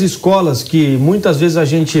outras escolas que muitas vezes a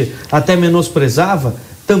gente até menosprezava,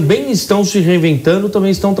 também estão se reinventando, também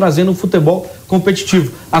estão trazendo um futebol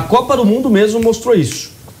competitivo. A Copa do Mundo mesmo mostrou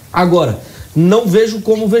isso. Agora, não vejo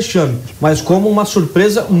como vexame, mas como uma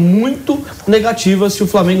surpresa muito negativa se o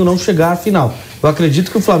Flamengo não chegar à final. Eu acredito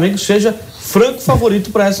que o Flamengo seja franco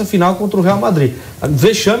favorito para essa final contra o Real Madrid.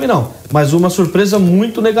 Vexame não, mas uma surpresa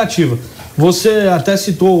muito negativa. Você até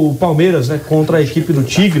citou o Palmeiras, né, contra a equipe do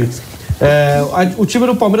Tigre. O time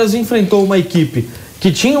do Palmeiras enfrentou uma equipe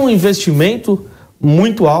que tinha um investimento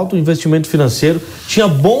muito alto, investimento financeiro, tinha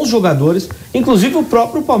bons jogadores, inclusive o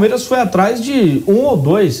próprio Palmeiras foi atrás de um ou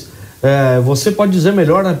dois, você pode dizer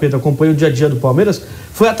melhor, né, Pedro, acompanha o dia a dia do Palmeiras,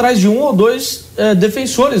 foi atrás de um ou dois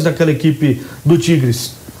defensores daquela equipe do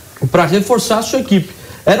Tigres, para reforçar a sua equipe.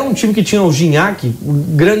 Era um time que tinha o Gignac,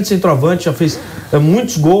 um grande centroavante, já fez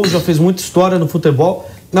muitos gols, já fez muita história no futebol.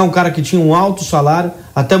 É um cara que tinha um alto salário,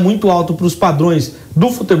 até muito alto para os padrões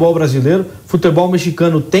do futebol brasileiro. Futebol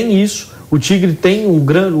mexicano tem isso. O Tigres tem um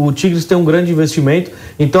grande investimento.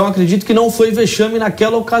 Então acredito que não foi vexame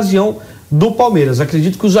naquela ocasião do Palmeiras.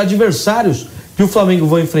 Acredito que os adversários que o Flamengo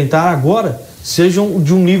vai enfrentar agora sejam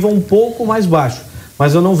de um nível um pouco mais baixo.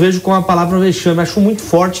 Mas eu não vejo com a palavra vexame. Acho muito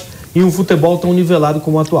forte em um futebol tão nivelado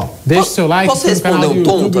como o atual. Deixe seu like. Posso responder um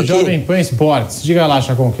tonto aqui? Jovem Pan Esportes. Diga lá,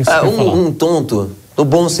 Chacon, o que você quer falar? Um tonto, no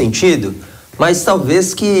bom sentido, mas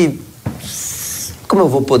talvez que... Como eu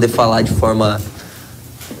vou poder falar de forma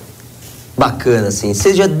bacana, assim?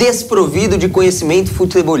 Seja desprovido de conhecimento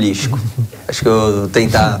futebolístico. Acho que eu vou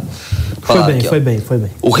tentar falar aqui. Foi bem.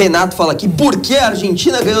 O Renato fala aqui, por que a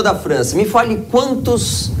Argentina ganhou da França? Me fale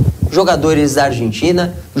quantos jogadores da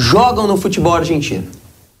Argentina jogam no futebol argentino.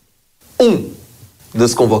 Um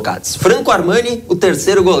dos convocados. Franco Armani, o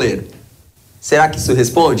terceiro goleiro. Será que isso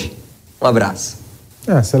responde? Um abraço.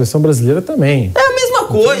 A seleção brasileira também. É a mesma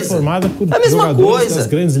coisa. Formada por é a mesma jogadores coisa. das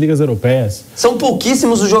grandes ligas europeias. São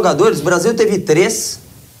pouquíssimos os jogadores. O Brasil teve 3.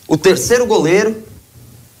 O terceiro goleiro.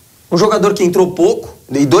 Um jogador que entrou pouco.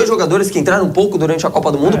 E 2 jogadores que entraram pouco durante a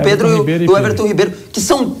Copa do Mundo. O Pedro e o Everton Ribeiro. Que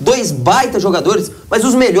são 2 baita jogadores. Mas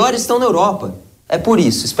os melhores estão na Europa. É por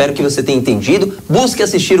isso. Espero que você tenha entendido. Busque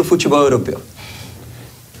assistir o futebol europeu.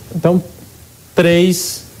 Então,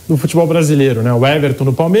 3 do futebol brasileiro, né? O Everton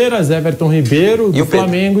do Palmeiras, Everton Ribeiro do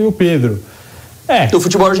Flamengo e o Pedro. Do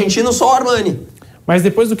futebol argentino, só o Armani. Mas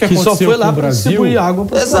depois do que aconteceu só foi lá com o Brasil... distribuir água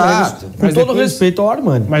para os colegas, com todo respeito ao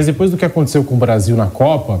Armani. Mas depois do que aconteceu com o Brasil na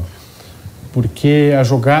Copa, porque a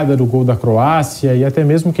jogada do gol da Croácia e até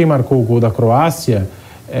mesmo quem marcou o gol da Croácia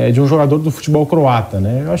é de um jogador do futebol croata,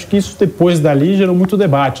 né? Eu acho que isso depois dali gerou muito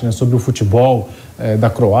debate, né? Sobre o futebol da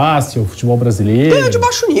Croácia, o futebol brasileiro. É de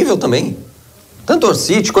baixo nível também. Tanto o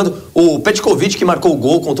Orsic quanto o Petkovic, que marcou o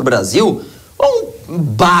gol contra o Brasil, um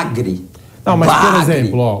bagre. Não, mas por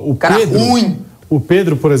exemplo, o cara Pedro, ruim. O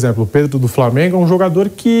Pedro, por exemplo, o Pedro do Flamengo é um jogador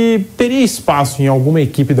que teria espaço em alguma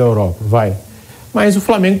equipe da Europa, vai. Mas o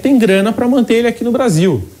Flamengo tem grana para manter ele aqui no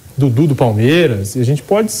Brasil. Dudu do Palmeiras, e a gente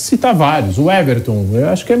pode citar vários. O Everton, eu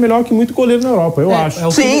acho que é melhor que muito goleiro na Europa, eu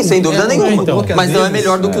acho. Sim, sem dúvida nenhuma. Então, mas não é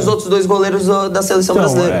melhor do que os outros 2 goleiros da seleção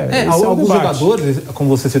brasileira. Alguns jogadores,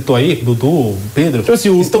 como você citou aí, Dudu, Pedro, então,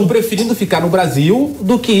 assim, estão preferindo ficar no Brasil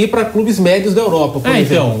do que ir para clubes médios da Europa, por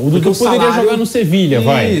exemplo. Então, o Dudu poderia jogar no Sevilha,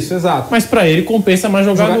 vai. Isso, exato. Mas para ele compensa mais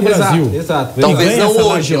jogar no Brasil. Exato. Talvez não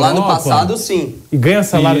hoje, lá no passado sim. E ganha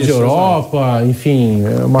salário de Europa, enfim.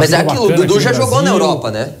 Mas é aquilo, o Dudu já jogou na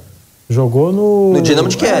Europa, né? Jogou no Dinamo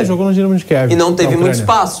de Kiev. Jogou no Dinamo de Kiev. E não teve muito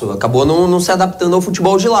espaço. Acabou não se adaptando ao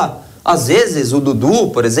futebol de lá. Às vezes, o Dudu,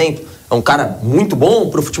 por exemplo, é um cara muito bom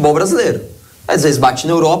pro futebol brasileiro. Às vezes bate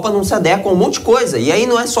na Europa, não se adequa a um monte de coisa. E aí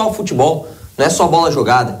não é só o futebol, não é só a bola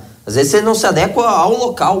jogada. Às vezes você não se adequa ao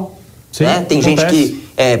local. Sim, né? Tem gente que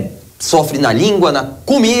sofre na língua, na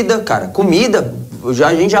comida. Cara, comida...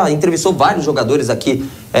 A gente já entrevistou vários jogadores aqui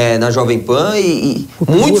na Jovem Pan e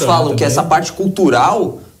muitos falam que essa parte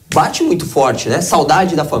cultural... bate muito forte, né?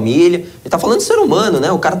 Saudade da família. Ele tá falando de ser humano,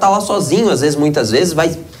 né? O cara tá lá sozinho, muitas vezes,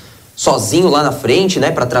 vai sozinho lá na frente, né,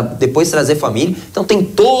 para depois trazer família. Então tem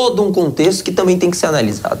todo um contexto que também tem que ser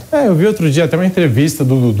analisado. Eu vi outro dia até uma entrevista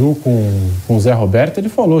do Dudu com o Zé Roberto, ele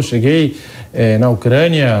falou, cheguei na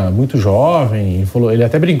Ucrânia muito jovem, ele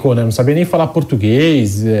até brincou, né, não sabia nem falar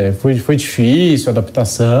português, foi difícil a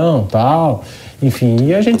adaptação, tal, enfim,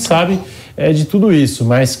 e a gente sabe de tudo isso,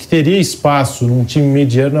 mas que teria espaço num time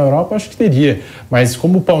mediano na Europa, acho que teria. Mas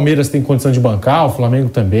como o Palmeiras tem condição de bancar, o Flamengo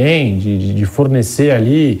também, de fornecer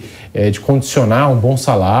ali, de condicionar um bom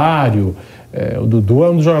salário, o Dudu é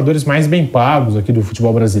um dos jogadores mais bem pagos aqui do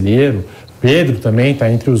futebol brasileiro, Pedro também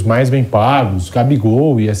está entre os mais bem pagos,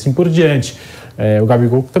 Gabigol e assim por diante. O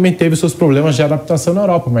Gabigol também teve seus problemas de adaptação na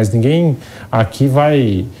Europa, mas ninguém aqui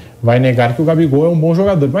vai negar que o Gabigol é um bom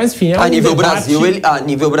jogador. Mas, enfim, a nível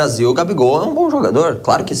Brasil, o Gabigol é um bom jogador.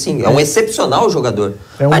 Claro que sim. É um excepcional jogador.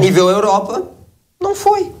 A nível Europa, não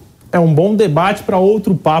foi. É um bom debate para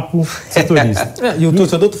outro papo setorista. E o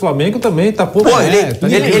torcedor do Flamengo também tá pouco...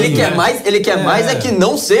 Ele quer mais é que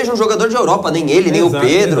não seja um jogador de Europa, nem ele, nem o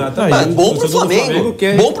Pedro. Mas bom pro Flamengo,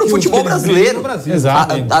 bom pro futebol brasileiro.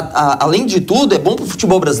 Além de tudo, é bom pro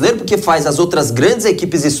futebol brasileiro porque faz as outras grandes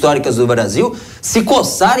equipes históricas do Brasil se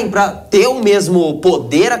coçarem para ter o mesmo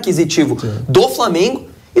poder aquisitivo do Flamengo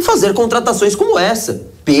e fazer contratações como essa.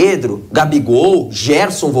 Pedro, Gabigol,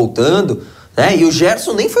 Gerson voltando... E o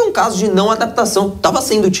Gerson nem foi um caso de não adaptação, estava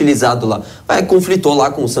sendo utilizado lá, conflitou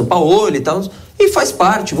lá com o Sampaoli e tal, e faz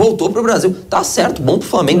parte, voltou pro Brasil, tá certo, bom pro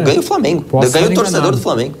Flamengo, ganha o Flamengo, ganha o torcedor do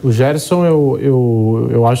Flamengo. O Gerson,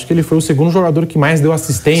 eu acho que ele foi o segundo jogador que mais deu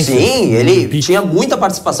assistência. Sim, ele tinha muita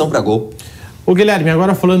participação para gol. Ô Guilherme,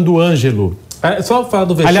 agora falando do Ângelo. Só falar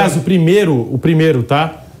do vexame. Aliás, o primeiro,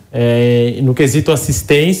 tá? No quesito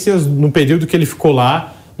assistências, no período que ele ficou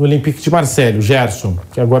lá, no Olympique de Marseille, o Gerson,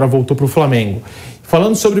 que agora voltou para o Flamengo.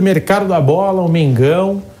 Falando sobre o mercado da bola, o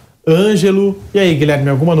Mengão, Ângelo. E aí, Guilherme,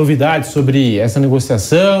 alguma novidade sobre essa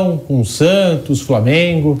negociação com o Santos,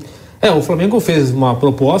 Flamengo? O Flamengo fez uma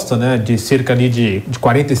proposta, né, de cerca ali de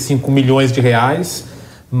 45 milhões de reais,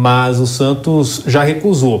 mas o Santos já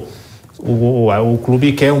recusou. O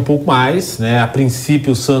clube quer um pouco mais, né? A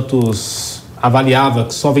princípio o Santos avaliava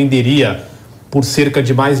que só venderia por cerca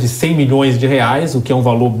de mais de 100 milhões de reais, o que é um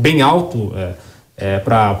valor bem alto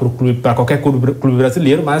para qualquer clube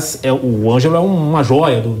brasileiro, mas o Ângelo é uma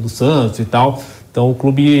joia do Santos e tal, então o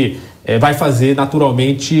clube vai fazer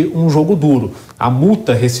naturalmente um jogo duro. A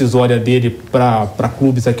multa rescisória dele para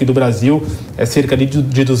clubes aqui do Brasil é cerca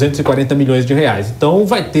de 240 milhões de reais. Então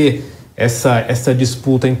vai ter essa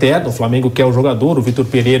disputa interna. O Flamengo quer o jogador, o Vitor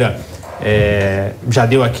Pereira já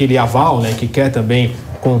deu aquele aval, né, que quer também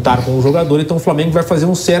contar com o jogador, então o Flamengo vai fazer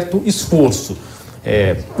um certo esforço.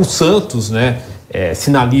 O Santos, né,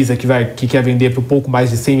 sinaliza que quer vender por pouco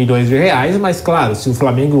mais de 100 milhões de reais, mas claro, se o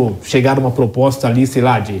Flamengo chegar a uma proposta ali, sei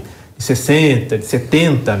lá, de 60, de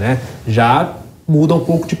 70, né, já muda um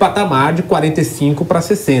pouco de patamar de 45 para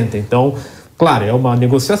 60. Então, claro, é uma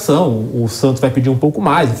negociação, o Santos vai pedir um pouco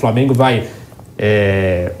mais, o Flamengo vai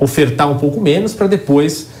ofertar um pouco menos para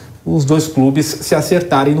depois os dois clubes se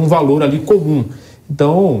acertarem num valor ali comum.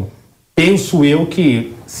 Então, penso eu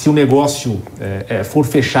que se o negócio for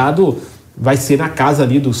fechado, vai ser na casa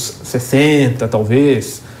ali dos 60,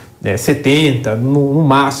 talvez, 70, no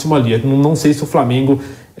máximo ali. Não sei se o Flamengo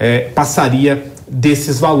passaria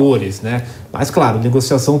desses valores, né? Mas, claro,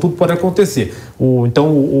 negociação, tudo pode acontecer.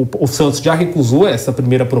 Então, o Santos já recusou essa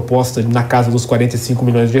primeira proposta na casa dos 45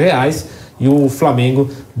 milhões de reais e o Flamengo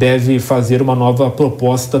deve fazer uma nova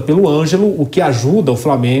proposta pelo Ângelo, o que ajuda o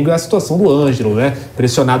Flamengo é a situação do Ângelo, né?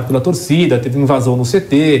 Pressionado pela torcida, teve invasão no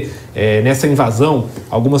CT. Nessa invasão,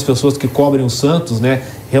 algumas pessoas que cobrem o Santos, né,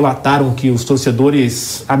 relataram que os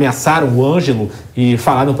torcedores ameaçaram o Ângelo e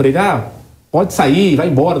falaram para ele, pode sair, vai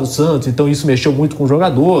embora do Santos. Então isso mexeu muito com o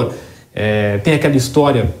jogador. Tem aquela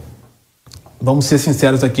história, vamos ser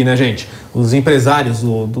sinceros aqui, né, gente? Os empresários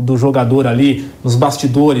do jogador ali, nos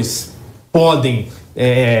bastidores, podem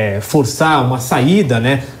forçar uma saída,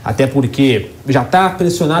 né? Até porque já está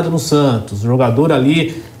pressionado no Santos, o jogador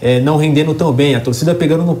ali não rendendo tão bem, a torcida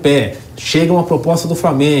pegando no pé, chega uma proposta do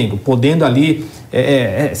Flamengo, podendo ali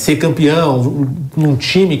ser campeão num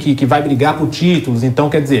time que vai brigar por títulos. Então,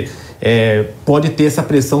 quer dizer, pode ter essa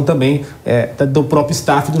pressão também do próprio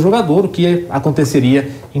staff do jogador, o que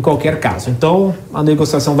aconteceria em qualquer caso. Então, a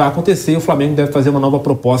negociação vai acontecer e o Flamengo deve fazer uma nova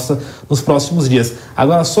proposta nos próximos dias.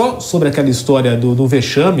 Agora, só sobre aquela história do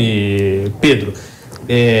vexame, Pedro,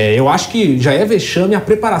 eu acho que já é vexame a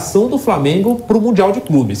preparação do Flamengo para o Mundial de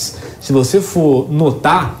Clubes. Se você for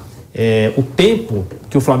notar o tempo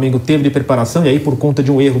que o Flamengo teve de preparação, e aí por conta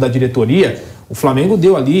de um erro da diretoria, o Flamengo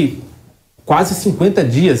deu ali quase 50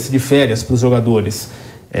 dias de férias para os jogadores.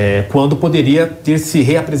 quando poderia ter se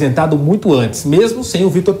reapresentado muito antes, mesmo sem o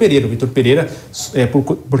Vitor Pereira. O Vitor Pereira,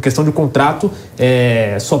 por questão de contrato,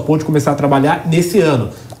 só pôde começar a trabalhar nesse ano.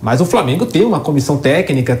 Mas o Flamengo tem uma comissão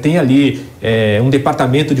técnica, tem ali um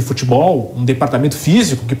departamento de futebol, um departamento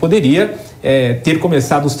físico que poderia ter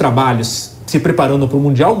começado os trabalhos se preparando para o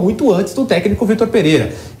Mundial muito antes do técnico Vitor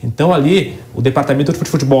Pereira. Então ali o departamento de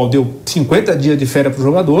futebol deu 50 dias de férias para o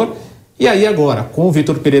jogador, e aí agora, com o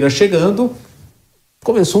Vitor Pereira chegando,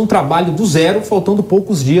 começou um trabalho do zero, faltando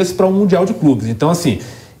poucos dias para um Mundial de Clubes. Então, assim,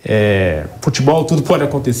 futebol tudo pode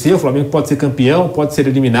acontecer, o Flamengo pode ser campeão, pode ser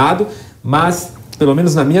eliminado, mas, pelo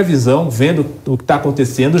menos na minha visão, vendo o que está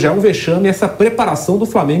acontecendo, já é um vexame essa preparação do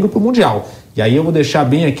Flamengo para o Mundial. E aí eu vou deixar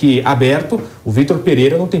bem aqui aberto, o Vitor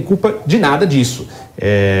Pereira não tem culpa de nada disso.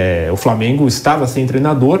 O Flamengo estava sem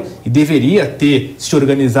treinador e deveria ter se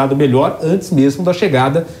organizado melhor antes mesmo da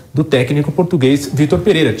chegada do técnico português Vitor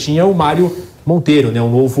Pereira. Tinha o Mário Monteiro, né,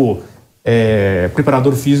 um novo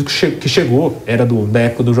preparador físico que chegou, era da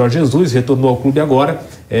época do Jorge Jesus, retornou ao clube agora.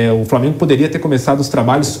 O Flamengo poderia ter começado os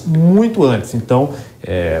trabalhos muito antes. Então,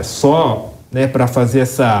 só para fazer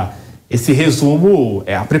esse resumo,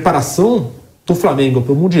 a preparação do Flamengo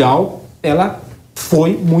para o Mundial, ela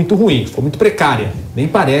foi muito ruim, foi muito precária. Nem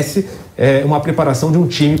parece uma preparação de um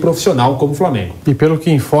time profissional como o Flamengo. E pelo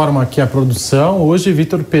que informa aqui a produção, hoje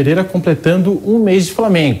Vitor Pereira completando um mês de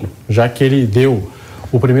Flamengo, já que ele deu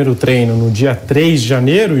o primeiro treino no dia 3 de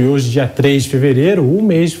janeiro e hoje dia 3 de fevereiro, um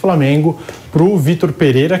mês de Flamengo para o Vitor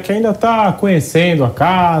Pereira, que ainda está conhecendo a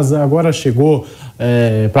casa, agora chegou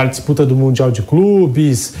para a disputa do Mundial de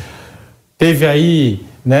Clubes, teve aí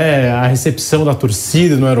a recepção da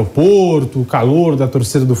torcida no aeroporto, o calor da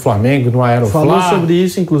torcida do Flamengo no Aeroflá. Falou sobre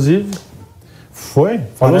isso, inclusive. Foi?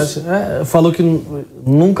 Falou que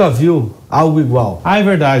nunca viu algo igual. É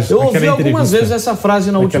verdade. Eu ouvi algumas vezes essa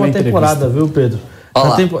frase na última temporada, viu, Pedro?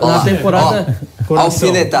 Na temporada...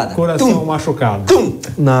 Alfinetada. Coração machucado.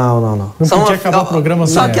 Não. Não podia acabar o programa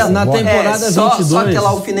só que na temporada 22... Só aquela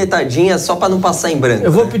alfinetadinha, só para não passar em branco.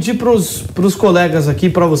 Eu vou pedir pros colegas aqui,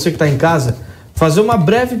 para você que está em casa, fazer uma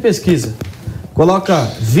breve pesquisa. Coloca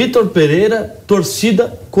Vitor Pereira,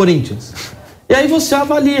 torcida Corinthians. E aí você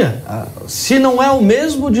avalia se não é o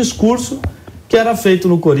mesmo discurso que era feito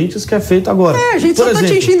no Corinthians que é feito agora. A gente só tá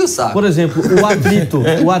te enchendo o saco. Por exemplo,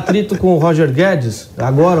 o atrito com o Roger Guedes,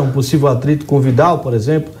 agora um possível atrito com o Vidal, por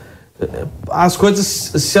exemplo, as coisas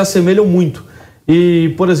se assemelham muito.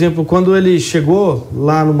 E, por exemplo, quando ele chegou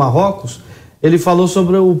lá no Marrocos, ele falou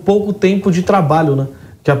sobre o pouco tempo de trabalho, né?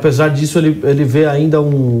 Que apesar disso ele vê ainda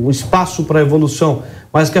um espaço para evolução,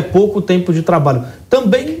 mas que é pouco tempo de trabalho.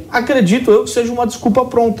 Também acredito eu que seja uma desculpa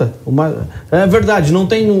pronta. É verdade, não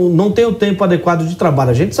tem o tempo adequado de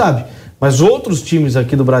trabalho, a gente sabe. Mas outros times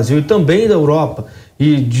aqui do Brasil e também da Europa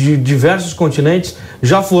e de diversos continentes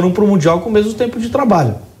já foram para o Mundial com o mesmo tempo de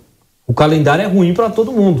trabalho. O calendário é ruim para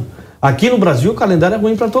todo mundo. Aqui no Brasil o calendário é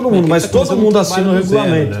ruim para todo mundo, mas todo mundo assina o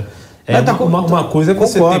regulamento. Zero, né? Uma coisa é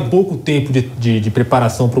você ter pouco tempo de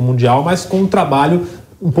preparação para o Mundial, mas com um trabalho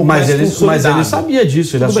um pouco mais consolidado. Mas ele sabia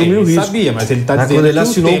disso, ele assumiu o risco. Ele sabia, mas ele está dizendo quando ele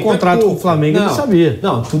assinou o contrato com o Flamengo, ele sabia.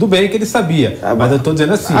 Não, tudo bem que ele sabia, mas eu estou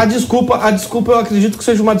dizendo assim... A desculpa eu acredito que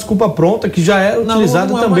seja uma desculpa pronta, que já era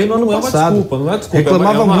utilizada também no ano passado. Não é desculpa.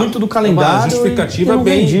 Reclamava muito do calendário. Uma justificativa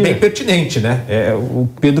bem pertinente, né? O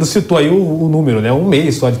Pedro citou aí o número, né? Um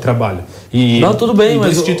mês só de trabalho. Tudo bem,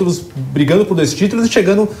 mas títulos, brigando por 2 títulos e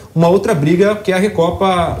chegando uma outra briga que é a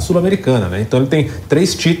Recopa Sul-Americana, né? Então ele tem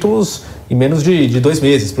 3 títulos em menos de 2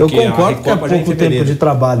 meses. Eu concordo que é pouco tempo de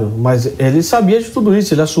trabalho, mas ele sabia de tudo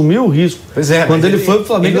isso, ele assumiu o risco. Pois é. Quando ele foi pro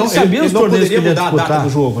Flamengo, ele sabia os torneios que ele ia disputar. A data do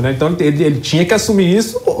jogo, né? Então ele tinha que assumir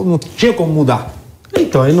isso, não tinha como mudar.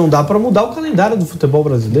 Então aí não dá para mudar o calendário do futebol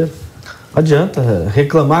brasileiro. Não adianta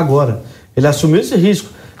reclamar agora. Ele assumiu esse risco.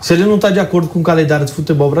 Se ele não está de acordo com o calendário do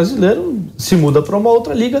futebol brasileiro, se muda para uma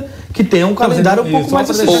outra liga que tenha um calendário um pouco mais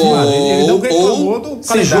acessível. Ele não reclamou do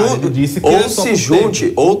calendário, ele disse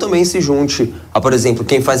que ou também se junte a, por exemplo,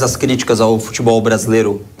 quem faz as críticas ao futebol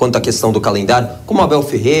brasileiro quanto à questão do calendário, como Abel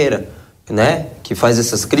Ferreira, né, que faz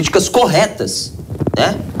essas críticas corretas,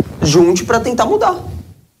 né, junte para tentar mudar.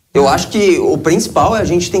 Eu acho que o principal é a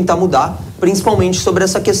gente tentar mudar, principalmente sobre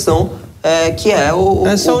essa questão que é o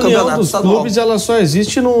essa união dos clubes, ela só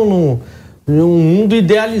existe num mundo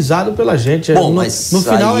idealizado pela gente. Bom, mas no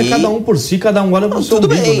final é cada um por si, cada um olha pro seu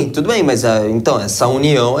umbigo. Tudo bem, mas então essa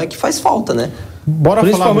união é que faz falta, né?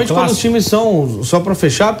 Principalmente quando os times são, só para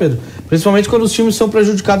fechar, Pedro, principalmente quando os times são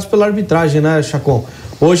prejudicados pela arbitragem, né, Chacon?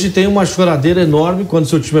 Hoje tem uma choradeira enorme quando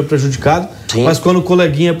seu time é prejudicado, sim, mas quando o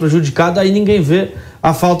coleguinha é prejudicado, aí ninguém vê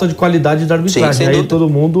a falta de qualidade da arbitragem. Sim, aí dúvida. todo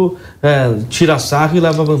mundo tira sarro e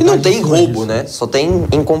leva vantagem. E não tem roubo, né? Só tem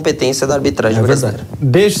incompetência da arbitragem brasileira.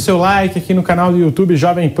 Deixe seu like aqui no canal do YouTube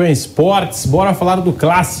Jovem Pan Esportes. Bora falar do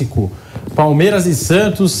clássico. Palmeiras e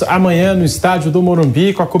Santos, amanhã no estádio do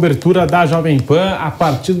Morumbi, com a cobertura da Jovem Pan a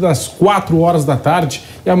partir das 4 horas da tarde.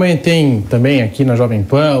 E amanhã tem também aqui na Jovem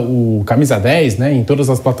Pan o Camisa 10, né, em todas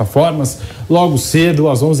as plataformas, logo cedo,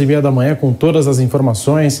 às 11h30 da manhã, com todas as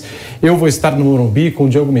informações. Eu vou estar no Morumbi com o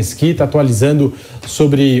Diogo Mesquita, atualizando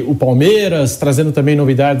sobre o Palmeiras, trazendo também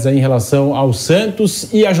novidades aí em relação ao Santos.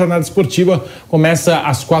 E a jornada esportiva começa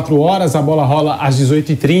às 4 horas, a bola rola às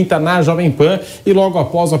 18h30 na Jovem Pan. E logo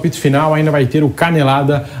após o apito final, ainda vai ter o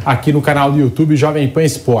Canelada aqui no canal do YouTube Jovem Pan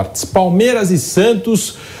Esportes. Palmeiras e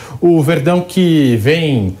Santos, o Verdão que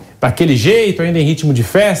vem daquele jeito, ainda em ritmo de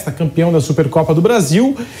festa, campeão da Supercopa do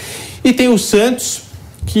Brasil. E tem o Santos,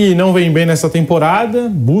 que não vem bem nessa temporada,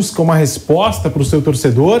 busca uma resposta para o seu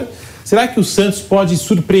torcedor. Será que o Santos pode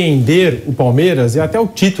surpreender o Palmeiras? E até o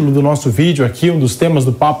título do nosso vídeo aqui, um dos temas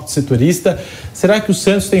do Papo de Setorista. Será que o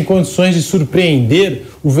Santos tem condições de surpreender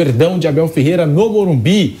o Verdão de Abel Ferreira no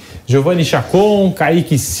Morumbi? Giovanni Chacon,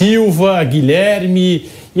 Kaique Silva, Guilherme.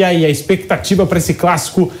 E aí, a expectativa para esse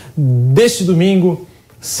clássico deste domingo,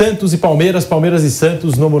 Santos e Palmeiras, Palmeiras e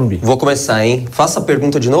Santos no Morumbi. Vou começar, hein? Faça a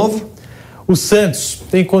pergunta de novo. O Santos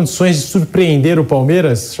tem condições de surpreender o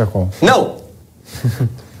Palmeiras, Chacon? Não!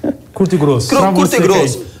 Curto e grosso. Curto e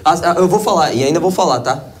grosso. Eu vou falar, e ainda vou falar,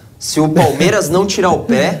 tá? Se o Palmeiras não tirar o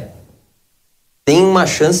pé, tem uma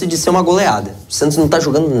chance de ser uma goleada. O Santos não tá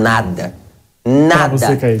jogando nada.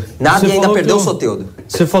 Nada. Nada, e ainda perdeu o Soteldo.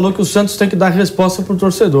 Você falou que o Santos tem que dar resposta pro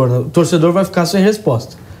torcedor, né? O torcedor vai ficar sem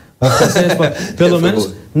resposta. Vai ficar sem resposta. Pelo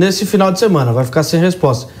menos nesse final de semana, vai ficar sem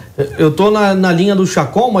resposta. Eu tô na linha do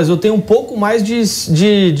Chacon, mas eu tenho um pouco mais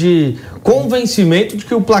de convencimento de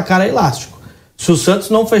que o placar é elástico. Se o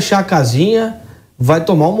Santos não fechar a casinha, vai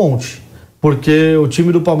tomar um monte. Porque o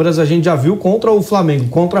time do Palmeiras a gente já viu contra o Flamengo,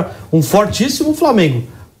 contra um fortíssimo Flamengo.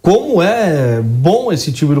 Como é bom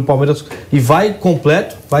esse time do Palmeiras. E vai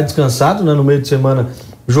completo, vai descansado, né? No meio de semana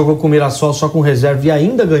jogou com o Mirassol só com reserva e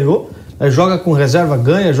ainda ganhou. Joga com reserva,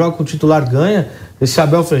 ganha, joga com titular, ganha. Esse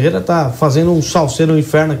Abel Ferreira tá fazendo um salseiro no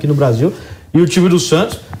inferno aqui no Brasil. E o time do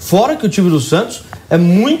Santos, fora que o time do Santos é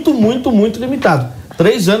muito, muito, muito limitado.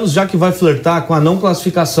 3 anos já que vai flertar com a não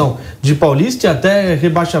classificação de Paulista e até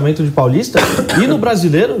rebaixamento de Paulista. E no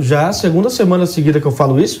Brasileiro, já é a segunda semana seguida que eu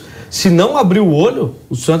falo isso, se não abrir o olho,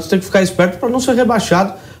 o Santos tem que ficar esperto para não ser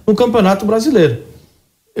rebaixado no Campeonato Brasileiro.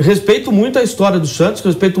 Respeito muito a história do Santos,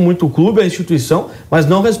 respeito muito o clube, a instituição, mas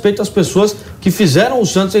não respeito as pessoas que fizeram o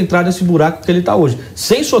Santos entrar nesse buraco que ele está hoje.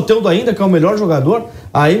 Sem Soteldo ainda, que é o melhor jogador,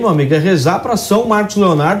 aí, meu amigo, é rezar para São Marcos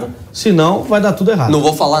Leonardo, senão vai dar tudo errado. Não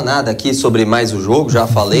vou falar nada aqui sobre mais o jogo, já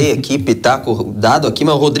falei aqui, pitaco dado aqui,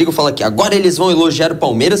 mas o Rodrigo fala aqui, agora eles vão elogiar o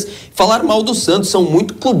Palmeiras, falar mal do Santos, são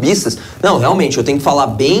muito clubistas. Não, realmente, eu tenho que falar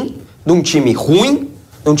bem de um time ruim,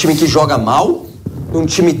 de um time que joga mal, um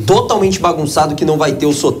time totalmente bagunçado que não vai ter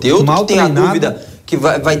o Soteldo, que tem a dúvida, que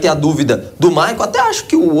vai ter a dúvida do Maicon. Até acho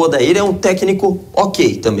que o Odair é um técnico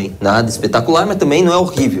ok também, nada espetacular, mas também não é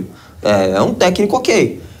horrível. É um técnico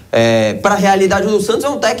ok. Para a realidade do Santos é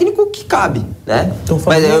um técnico que cabe, né?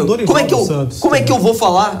 Mas como é que eu vou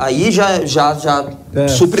falar? Aí já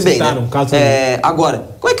supre bem, né? Agora,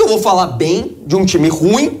 como é que eu vou falar bem de um time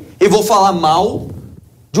ruim e vou falar mal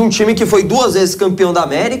de um time que foi 2 vezes campeão da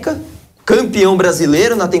América, campeão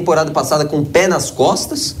brasileiro na temporada passada com o pé nas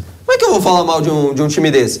costas? Como é que eu vou falar mal de um time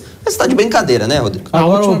desse? Mas você tá de brincadeira, né, Rodrigo?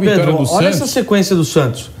 Agora, Pedro, olha essa sequência do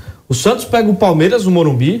Santos. O Santos pega o Palmeiras no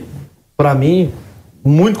Morumbi, pra mim,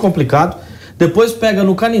 muito complicado. Depois pega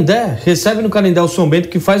no Canindé, recebe no Canindé o São Bento,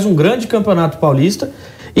 que faz um grande campeonato paulista.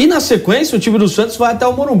 E na sequência, o time do Santos vai até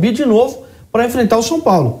o Morumbi de novo para enfrentar o São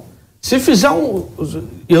Paulo. Se fizer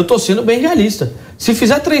eu tô sendo bem realista. Se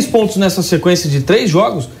fizer 3 pontos nessa sequência de 3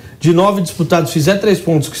 jogos, de 9 disputados, fizer 3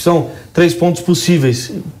 pontos, que são 3 pontos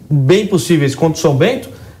possíveis, bem possíveis contra o São Bento,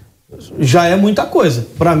 já é muita coisa.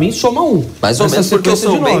 Pra mim, soma 1. Mais ou menos porque o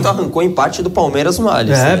São Bento arrancou empate do Palmeiras no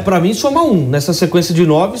Allianz. Pra mim, soma 1. Nessa sequência de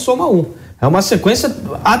 9, soma 1. É uma sequência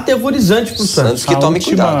aterrorizante pro Santos. Que tome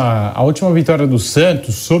cuidado. A última vitória do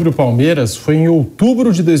Santos sobre o Palmeiras foi em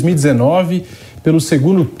outubro de 2019, pelo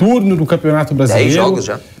segundo turno do Campeonato Brasileiro. 10 jogos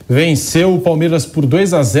já. Venceu o Palmeiras por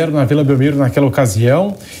 2-0 na Vila Belmiro naquela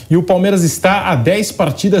ocasião. E o Palmeiras está a 10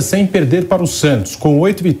 partidas sem perder para o Santos, com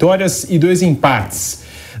 8 vitórias e 2 empates.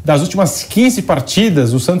 Das últimas 15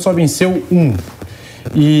 partidas, o Santos só venceu 1.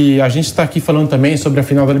 E a gente está aqui falando também sobre a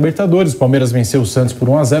final da Libertadores. O Palmeiras venceu o Santos por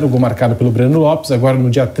 1-0, gol marcado pelo Breno Lopes. Agora, no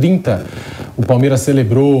dia 30, o Palmeiras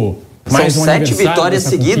celebrou Mais São um 7 vitórias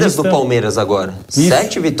seguidas conquista. do Palmeiras agora. Isso.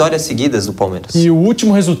 7 vitórias seguidas do Palmeiras. E o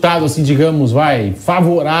último resultado, assim, digamos,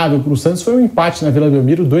 favorável para o Santos foi um empate na Vila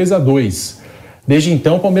Belmiro, 2-2. Desde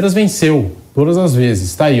então, o Palmeiras venceu todas as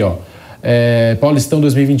vezes. Tá aí, ó. Paulistão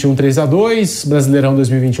 2021 3-2, Brasileirão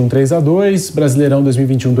 2021 3-2, Brasileirão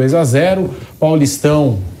 2021 2-0,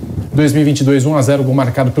 Paulistão 2022 1-0, gol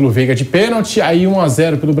marcado pelo Veiga de pênalti, aí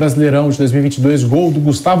 1-0 pelo Brasileirão de 2022, gol do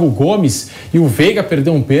Gustavo Gomes, e o Veiga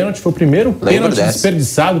perdeu um pênalti, foi o primeiro pênalti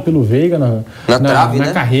desperdiçado pelo Veiga na trave,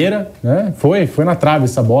 na carreira, né? Foi na trave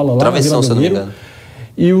essa bola lá. Travessão, se eu não me engano.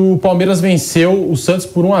 E o Palmeiras venceu o Santos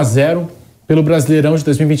por 1-0 pelo Brasileirão de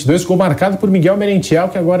 2022, gol marcado por Miguel Merentiel,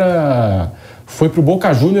 que agora foi pro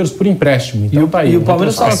Boca Juniors por empréstimo. Então tá aí. E o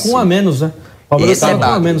Palmeiras estava com um a menos, né? O Palmeiras estava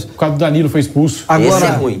com um a menos. Por causa do Danilo foi expulso. Agora, esse é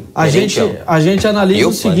ruim. a gente analisa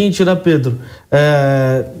o seguinte, né, Pedro?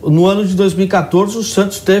 No ano de 2014, o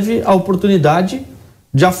Santos teve a oportunidade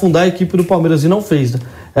de afundar a equipe do Palmeiras e não fez, né?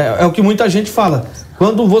 É o que muita gente fala.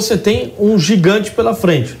 Quando você tem um gigante pela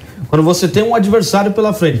frente, quando você tem um adversário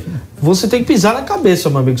pela frente, você tem que pisar na cabeça,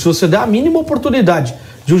 meu amigo. Se você der a mínima oportunidade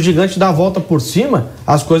de um gigante dar a volta por cima,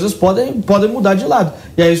 as coisas podem mudar de lado.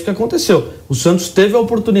 E é isso que aconteceu. O Santos teve a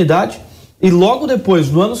oportunidade e logo depois,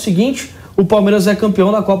 no ano seguinte, o Palmeiras é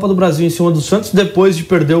campeão da Copa do Brasil em cima do Santos, depois de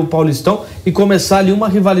perder o Paulistão e começar ali uma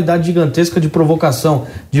rivalidade gigantesca de provocação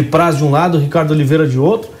de Praz de um lado, Ricardo Oliveira de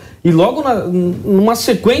outro. E logo numa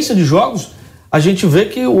sequência de jogos, a gente vê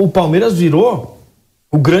que o Palmeiras virou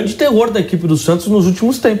o grande terror da equipe do Santos nos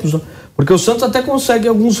últimos tempos, né? Porque o Santos até consegue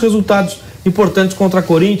alguns resultados importantes contra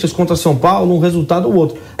Corinthians, contra São Paulo, um resultado ou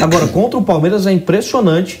outro. Agora, contra o Palmeiras é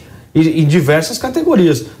impressionante em diversas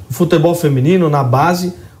categorias. No futebol feminino, na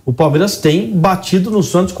base, o Palmeiras tem batido no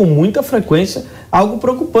Santos com muita frequência, algo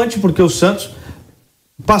preocupante, porque o Santos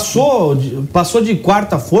passou de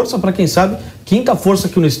quarta força para, quem sabe, quinta força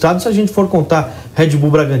aqui no estado, se a gente for contar Red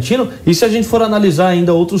Bull Bragantino, e se a gente for analisar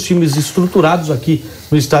ainda outros times estruturados aqui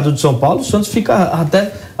no estado de São Paulo, o Santos fica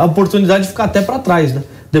até a oportunidade de ficar até para trás, né?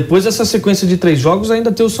 Depois dessa sequência de 3 jogos,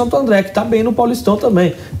 ainda tem o Santo André, que está bem no Paulistão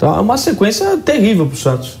também. Então é uma sequência terrível pro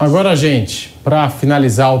Santos. Agora, gente, para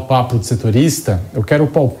finalizar o papo de setorista, eu quero o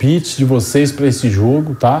palpite de vocês para esse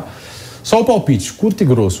jogo, tá? Só o palpite, curto e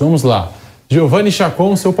grosso, vamos lá. Giovanni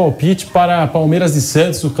Chacon, seu palpite para Palmeiras e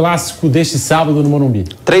Santos, o clássico deste sábado no Morumbi.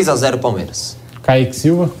 3-0 Palmeiras. Kaique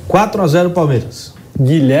Silva. 4-0 Palmeiras.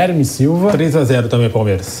 Guilherme Silva. 3-0 também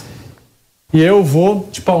Palmeiras. E eu vou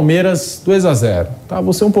de Palmeiras 2-0. Tá?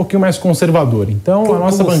 Vou ser um pouquinho mais conservador. Então, a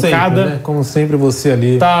nossa bancada... Sempre, né? Como sempre, você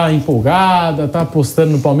ali... Tá empolgada, tá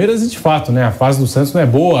apostando no Palmeiras e, de fato, né? A fase do Santos não é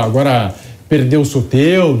boa. Agora... Perdeu o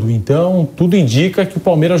Soteldo, então tudo indica que o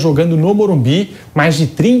Palmeiras jogando no Morumbi, mais de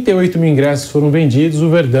 38 mil ingressos foram vendidos, o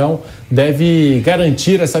Verdão deve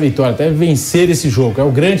garantir essa vitória, deve vencer esse jogo, é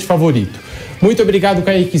o grande favorito. Muito obrigado,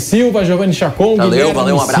 Kaique Silva, Giovanni Chacon, valeu,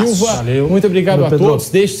 um abraço. Silva. Valeu. Muito obrigado a todos,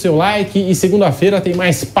 deixe o seu like e segunda-feira tem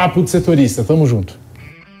mais Papo de Setorista, tamo junto.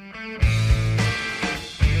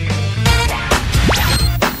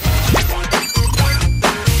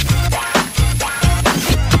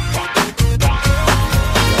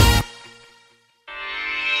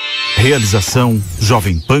 Realização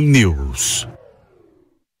Jovem Pan News.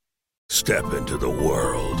 Step into the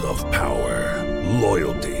world of power,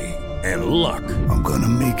 loyalty, and luck. I'm gonna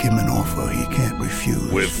make him an offer he can't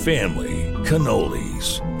refuse. With family,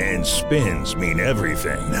 cannolis, and spins mean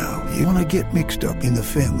everything. Now, you wanna get mixed up in the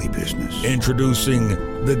family business. Introducing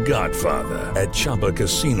The Godfather at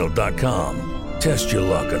ChumbaCasino.com. Test your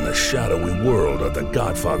luck in the shadowy world of The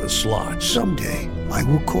Godfather slot. Someday, I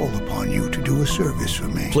will call upon you to do a service for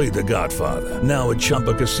me. Play The Godfather, now at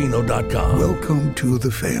ChumbaCasino.com. Welcome to the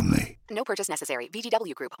family. No purchase necessary.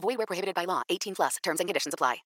 VGW Group. Void where prohibited by law. 18+. Terms and conditions apply.